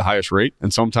compound at the highest rate?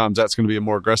 And sometimes that's going to be a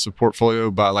more aggressive portfolio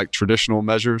by like traditional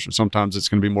measures, or sometimes it's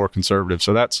going to be more conservative.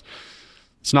 So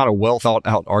it's not a well thought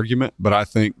out argument, but I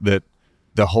think that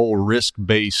the whole risk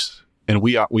base, and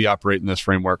we operate in this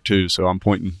framework too. So I'm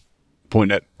pointing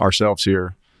at ourselves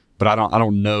here, but I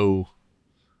don't know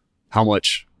how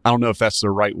much. I don't know if that's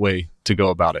the right way to go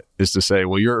about it. Is to say,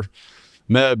 well,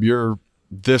 you're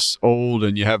this old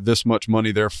and you have this much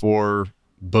money, therefore,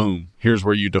 boom, here's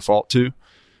where you default to.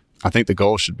 I think the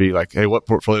goal should be like, hey, what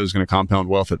portfolio is going to compound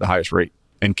wealth at the highest rate?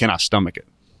 And can I stomach it?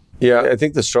 Yeah, I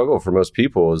think the struggle for most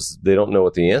people is they don't know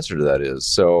what the answer to that is.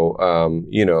 So,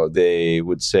 they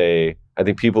would say, I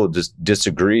think people just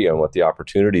disagree on what the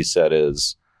opportunity set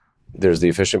is. There's the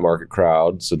efficient market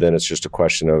crowd. So then it's just a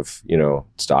question of,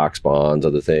 stocks, bonds,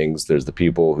 other things. There's the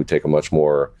people who take a much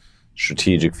more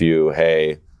strategic view.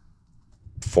 Hey,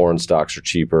 foreign stocks are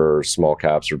cheaper, small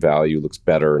caps or value looks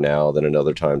better now than in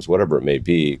other times, whatever it may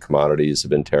be. Commodities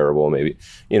have been terrible, maybe,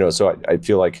 so I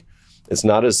feel like it's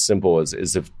not as simple as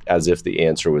if the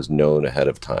answer was known ahead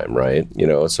of time, right?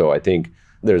 So I think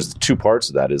there's two parts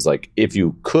of that is like, if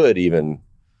you could even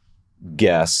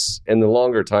guess in the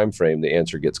longer time frame, the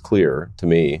answer gets clear to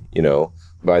me,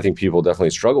 but I think people definitely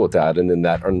struggle with that. And then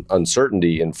that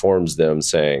uncertainty informs them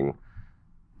saying,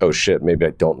 oh shit, maybe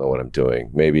I don't know what I'm doing.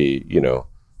 Maybe,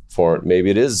 maybe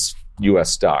it is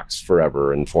US stocks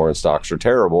forever and foreign stocks are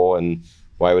terrible. And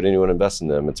why would anyone invest in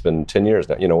them? It's been 10 years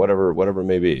now, whatever it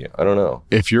may be. I don't know.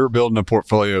 If you're building a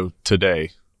portfolio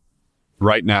today,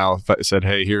 right now, if I said,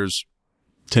 hey, here's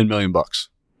 $10 million,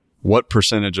 what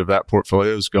percentage of that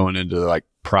portfolio is going into like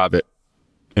private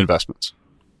investments?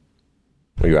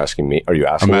 Are you asking me? Are you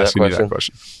asking me that question? You that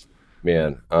question.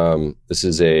 Man, this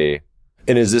is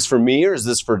and is this for me or is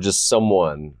this for just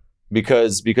someone?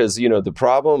 Because the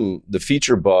problem, the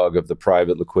feature bug of the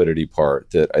private liquidity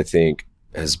part that I think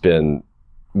has been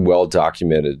well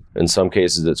documented. In some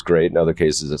cases it's great, in other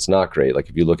cases it's not great. Like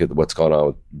if you look at what's going on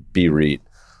with BREIT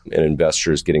and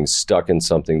investors getting stuck in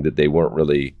something that they weren't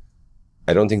really,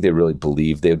 I don't think they really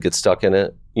believed they would get stuck in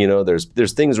it.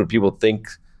 There's things where people think,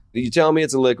 you tell me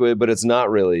it's a liquid, but it's not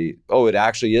really, oh, it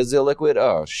actually is illiquid?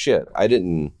 Oh shit, I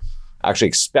didn't actually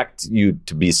expect you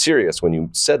to be serious when you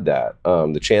said that.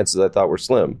 The chances I thought were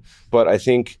slim. But I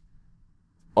think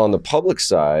on the public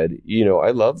side,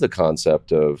 I love the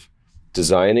concept of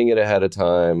designing it ahead of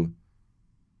time,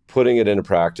 putting it into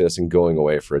practice and going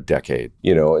away for a decade,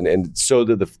 and so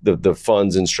that the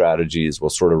funds and strategies will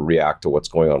sort of react to what's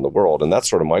going on in the world. And that's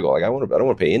sort of my goal. Like I don't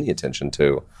want to pay any attention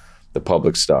to the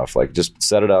public stuff. Like just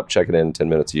set it up, check it in 10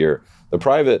 minutes a year. The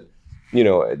private,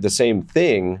 the same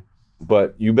thing,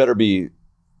 but you better be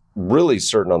really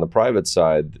certain on the private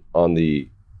side on the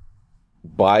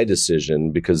buy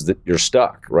decision because you're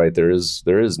stuck, right? There is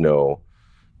no,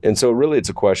 and so really it's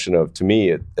a question of, to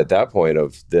me at that point,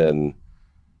 of then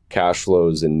cash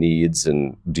flows and needs,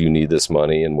 and do you need this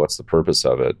money and what's the purpose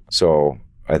of it? So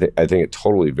I think it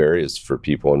totally varies for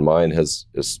people, and mine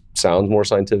sounds more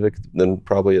scientific than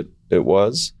probably it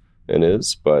was and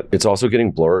is, but it's also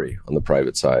getting blurry on the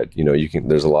private side.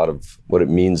 There's a lot of what it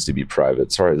means to be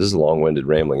private. Sorry, this is a long-winded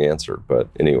rambling answer, but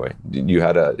anyway, you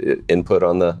had a input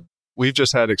on the. We've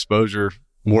just had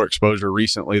more exposure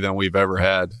recently than we've ever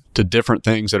had to different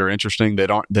things that are interesting that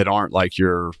aren't like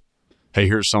your, hey,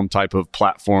 here's some type of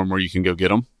platform where you can go get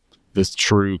them. This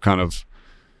true kind of,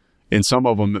 and some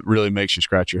of them, it really makes you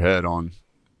scratch your head on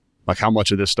like how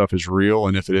much of this stuff is real,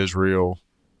 and if it is real,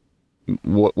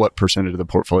 what percentage of the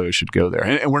portfolio should go there.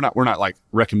 And we're not like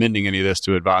recommending any of this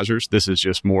to advisors. This is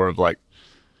just more of like,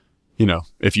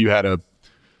 if you had a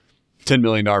 $10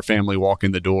 million family walk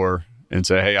in the door and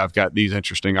say, hey, I've got these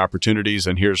interesting opportunities,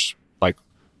 and here's like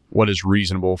what is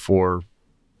reasonable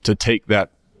to take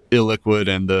that illiquid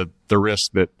and the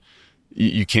risk that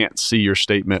you can't see your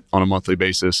statement on a monthly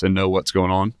basis and know what's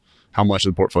going on, how much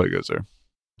of the portfolio goes there.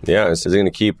 Yeah, is it going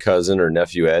to keep cousin or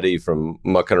nephew Eddie from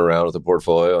mucking around with the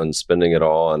portfolio and spending it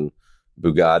all on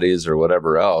Bugattis or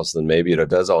whatever else? Then maybe it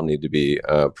does all need to be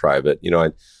private. I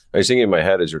was thinking in my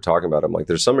head as you're talking about it, I'm like,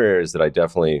 there's some areas that I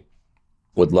definitely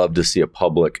would love to see a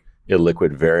public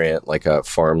illiquid variant, like a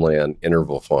farmland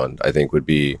interval fund, I think would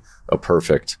be a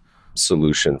perfect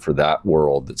solution for that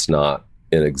world that's not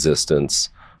in existence.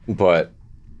 But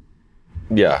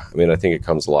yeah, I mean, I think it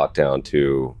comes a lot down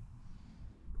to,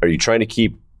 are you trying to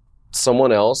keep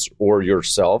someone else or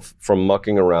yourself from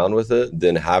mucking around with it,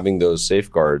 then having those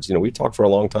safeguards? You know, we talked for a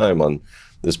long time on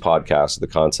this podcast, the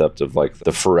concept of like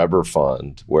the forever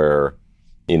fund, where,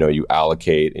 you know, you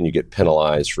allocate and you get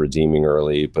penalized for redeeming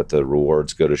early, but the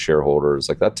rewards go to shareholders.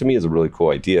 Like, that to me is a really cool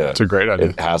idea. It's a great idea.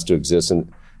 It has to exist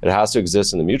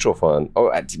in the mutual fund.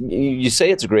 Oh, you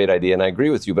say it's a great idea, and I agree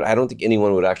with you, but I don't think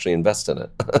anyone would actually invest in it.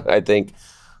 I think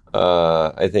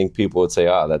people would say,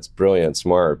 that's brilliant,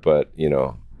 smart, but, you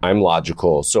know, I'm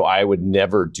logical, so I would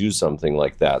never do something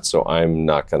like that. So I'm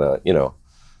not gonna, you know,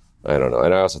 I don't know.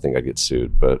 And I also think I'd get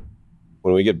sued, but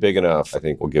when we get big enough, I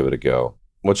think we'll give it a go.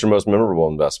 What's your most memorable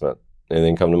investment?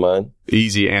 Anything come to mind?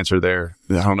 Easy answer there.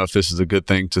 I don't know if this is a good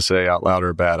thing to say out loud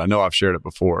or bad. I know I've shared it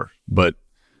before, but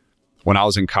when I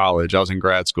was in college, I was in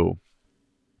grad school.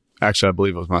 Actually, I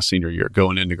believe it was my senior year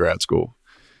going into grad school.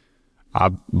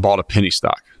 I bought a penny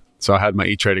stock. So I had my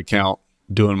E-Trade account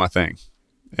doing my thing.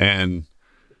 And,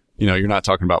 you know, you're not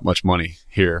talking about much money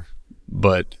here,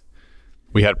 but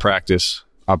we had practice.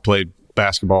 I played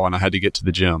basketball and I had to get to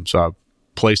the gym. So I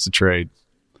placed a trade,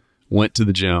 went to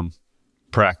the gym,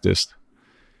 practiced,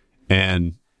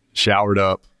 and showered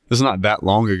up. This is not that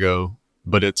long ago,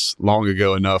 but it's long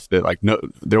ago enough that like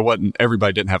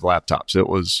everybody didn't have laptops. It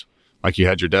was like you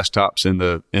had your desktops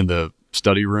in the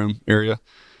study room area.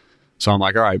 So I'm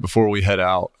like, all right, before we head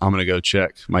out, I'm going to go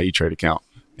check my E-Trade account.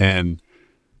 And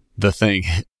the thing.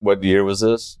 What year was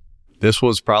this? This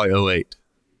was probably 2008.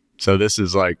 So this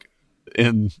is like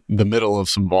in the middle of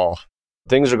some vol.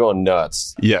 Things are going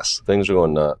nuts. Yes. Things are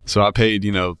going nuts. So I paid,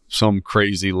 you know, some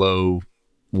crazy low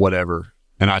whatever.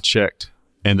 And I checked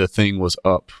and the thing was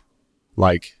up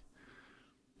like,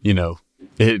 you know,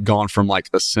 it had gone from like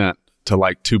a cent to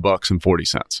like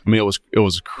 $2.40. I mean, it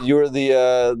was. You were the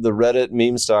Reddit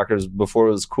meme stalkers before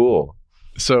it was cool.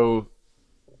 So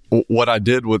what I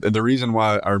did and the reason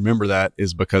why I remember that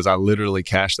is because I literally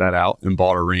cashed that out and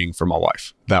bought a ring for my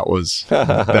wife. That's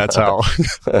how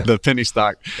the penny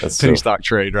stock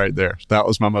trade right there. That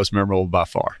was my most memorable by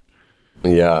far.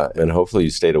 Yeah, and hopefully you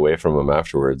stayed away from them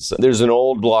afterwards. There's an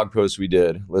old blog post we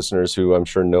did, listeners, who I'm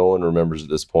sure no one remembers at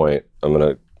this point. I'm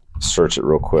going to search it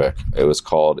real quick. It was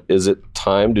called, "Is It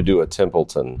Time to Do a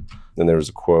Templeton?" And there was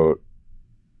a quote.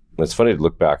 And it's funny to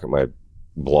look back at my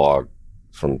blog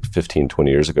from 15,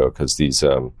 20 years ago, because these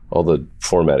all the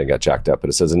formatting got jacked up. But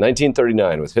it says, in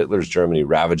 1939, with Hitler's Germany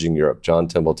ravaging Europe, John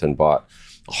Templeton bought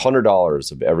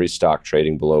 $100 of every stock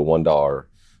trading below $1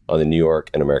 on the New York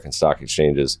and American stock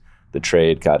exchanges. The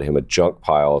trade got him a junk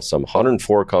pile of some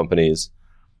 104 companies,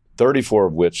 34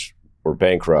 of which were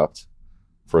bankrupt,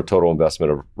 for a total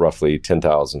investment of roughly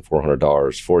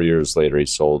 $10,400. 4 years later, he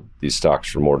sold these stocks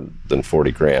for more than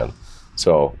 $40,000.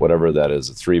 So whatever that is,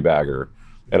 a three-bagger.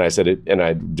 And I said it, and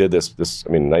I did this, I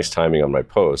mean, nice timing on my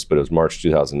post, but it was March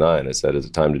 2009. I said, is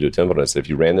it time to do a Templeton? I said, if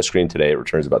you ran the screen today, it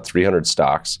returns about 300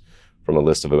 stocks from a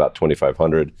list of about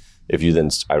 2,500. If you then,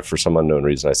 for some unknown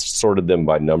reason, I sorted them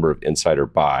by number of insider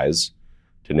buys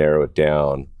to narrow it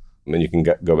down. I mean, you can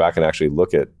go back and actually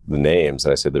look at the names.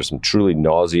 And I said, there's some truly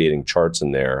nauseating charts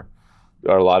in there.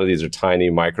 A lot of these are tiny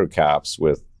micro caps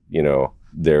with, you know,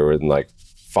 they're in like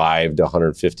 5 to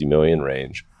 150 million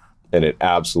range. And it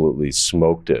absolutely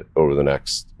smoked it over the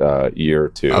next year or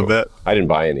two. I bet. I didn't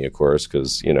buy any, of course,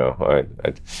 because, you know,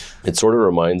 it sort of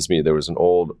reminds me, there was an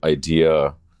old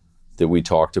idea that we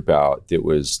talked about that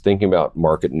was thinking about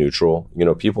market neutral. You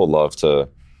know, people love to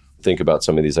think about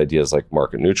some of these ideas like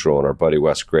market neutral. And our buddy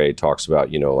Wes Gray talks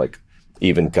about, you know, like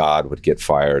even God would get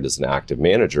fired as an active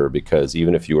manager, because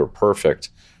even if you were perfect,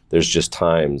 there's just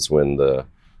times when the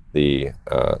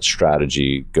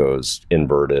strategy goes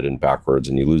inverted and backwards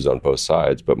and you lose on both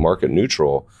sides. But market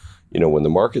neutral, you know, when the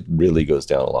market really goes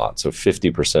down a lot, so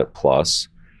 50% plus,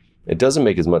 it doesn't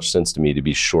make as much sense to me to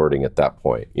be shorting at that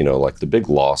point. You know, like the big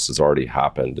loss has already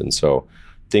happened. And so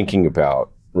thinking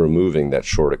about removing that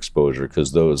short exposure,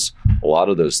 because a lot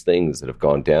of those things that have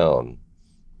gone down,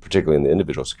 particularly in the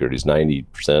individual securities, 90%,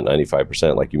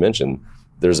 95%, like you mentioned,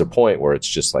 there's a point where it's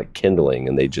just like kindling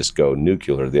and they just go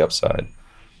nuclear to the upside.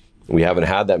 We haven't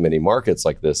had that many markets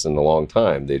like this in a long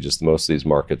time. Most of these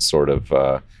markets sort of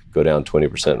go down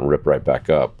 20% and rip right back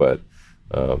up. But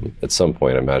at some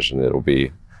point, I imagine it'll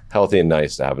be healthy and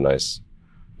nice to have a nice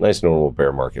normal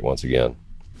bear market once again.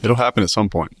 It'll happen at some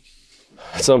point.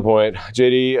 at some point.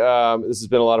 JD, this has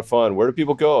been a lot of fun. Where do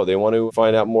people go? They want to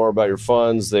find out more about your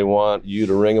funds. They want you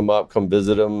to ring them up, come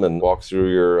visit them, and walk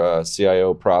through your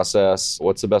CIO process.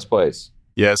 What's the best place?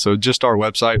 Yeah, so just our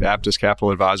website, Aptus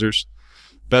Capital Advisors.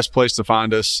 Best place to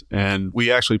find us. And we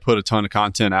actually put a ton of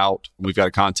content out. We've got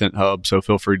a content hub, so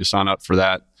feel free to sign up for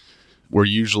that. We're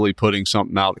usually putting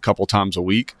something out a couple times a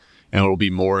week, and it'll be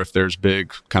more if there's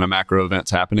big kind of macro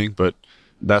events happening. But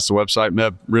that's the website.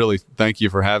 Meb, really, thank you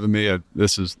for having me.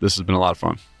 This has been a lot of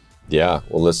fun. Yeah.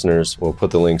 Well, listeners, we'll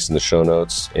put the links in the show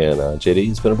notes. And JD,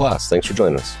 it's been a blast. Thanks for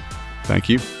joining us. Thank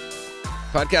you.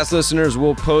 Podcast listeners,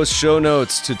 we'll post show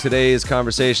notes to today's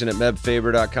conversation at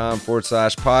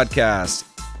mebfaber.com/podcast.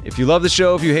 If you love the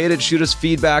show, if you hate it, shoot us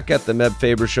feedback at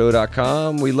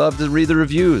themebfabershow.com. We love to read the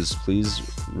reviews. Please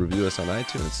review us on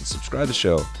iTunes and subscribe to the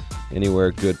show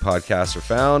anywhere good podcasts are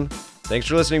found. Thanks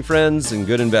for listening, friends, and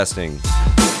good investing.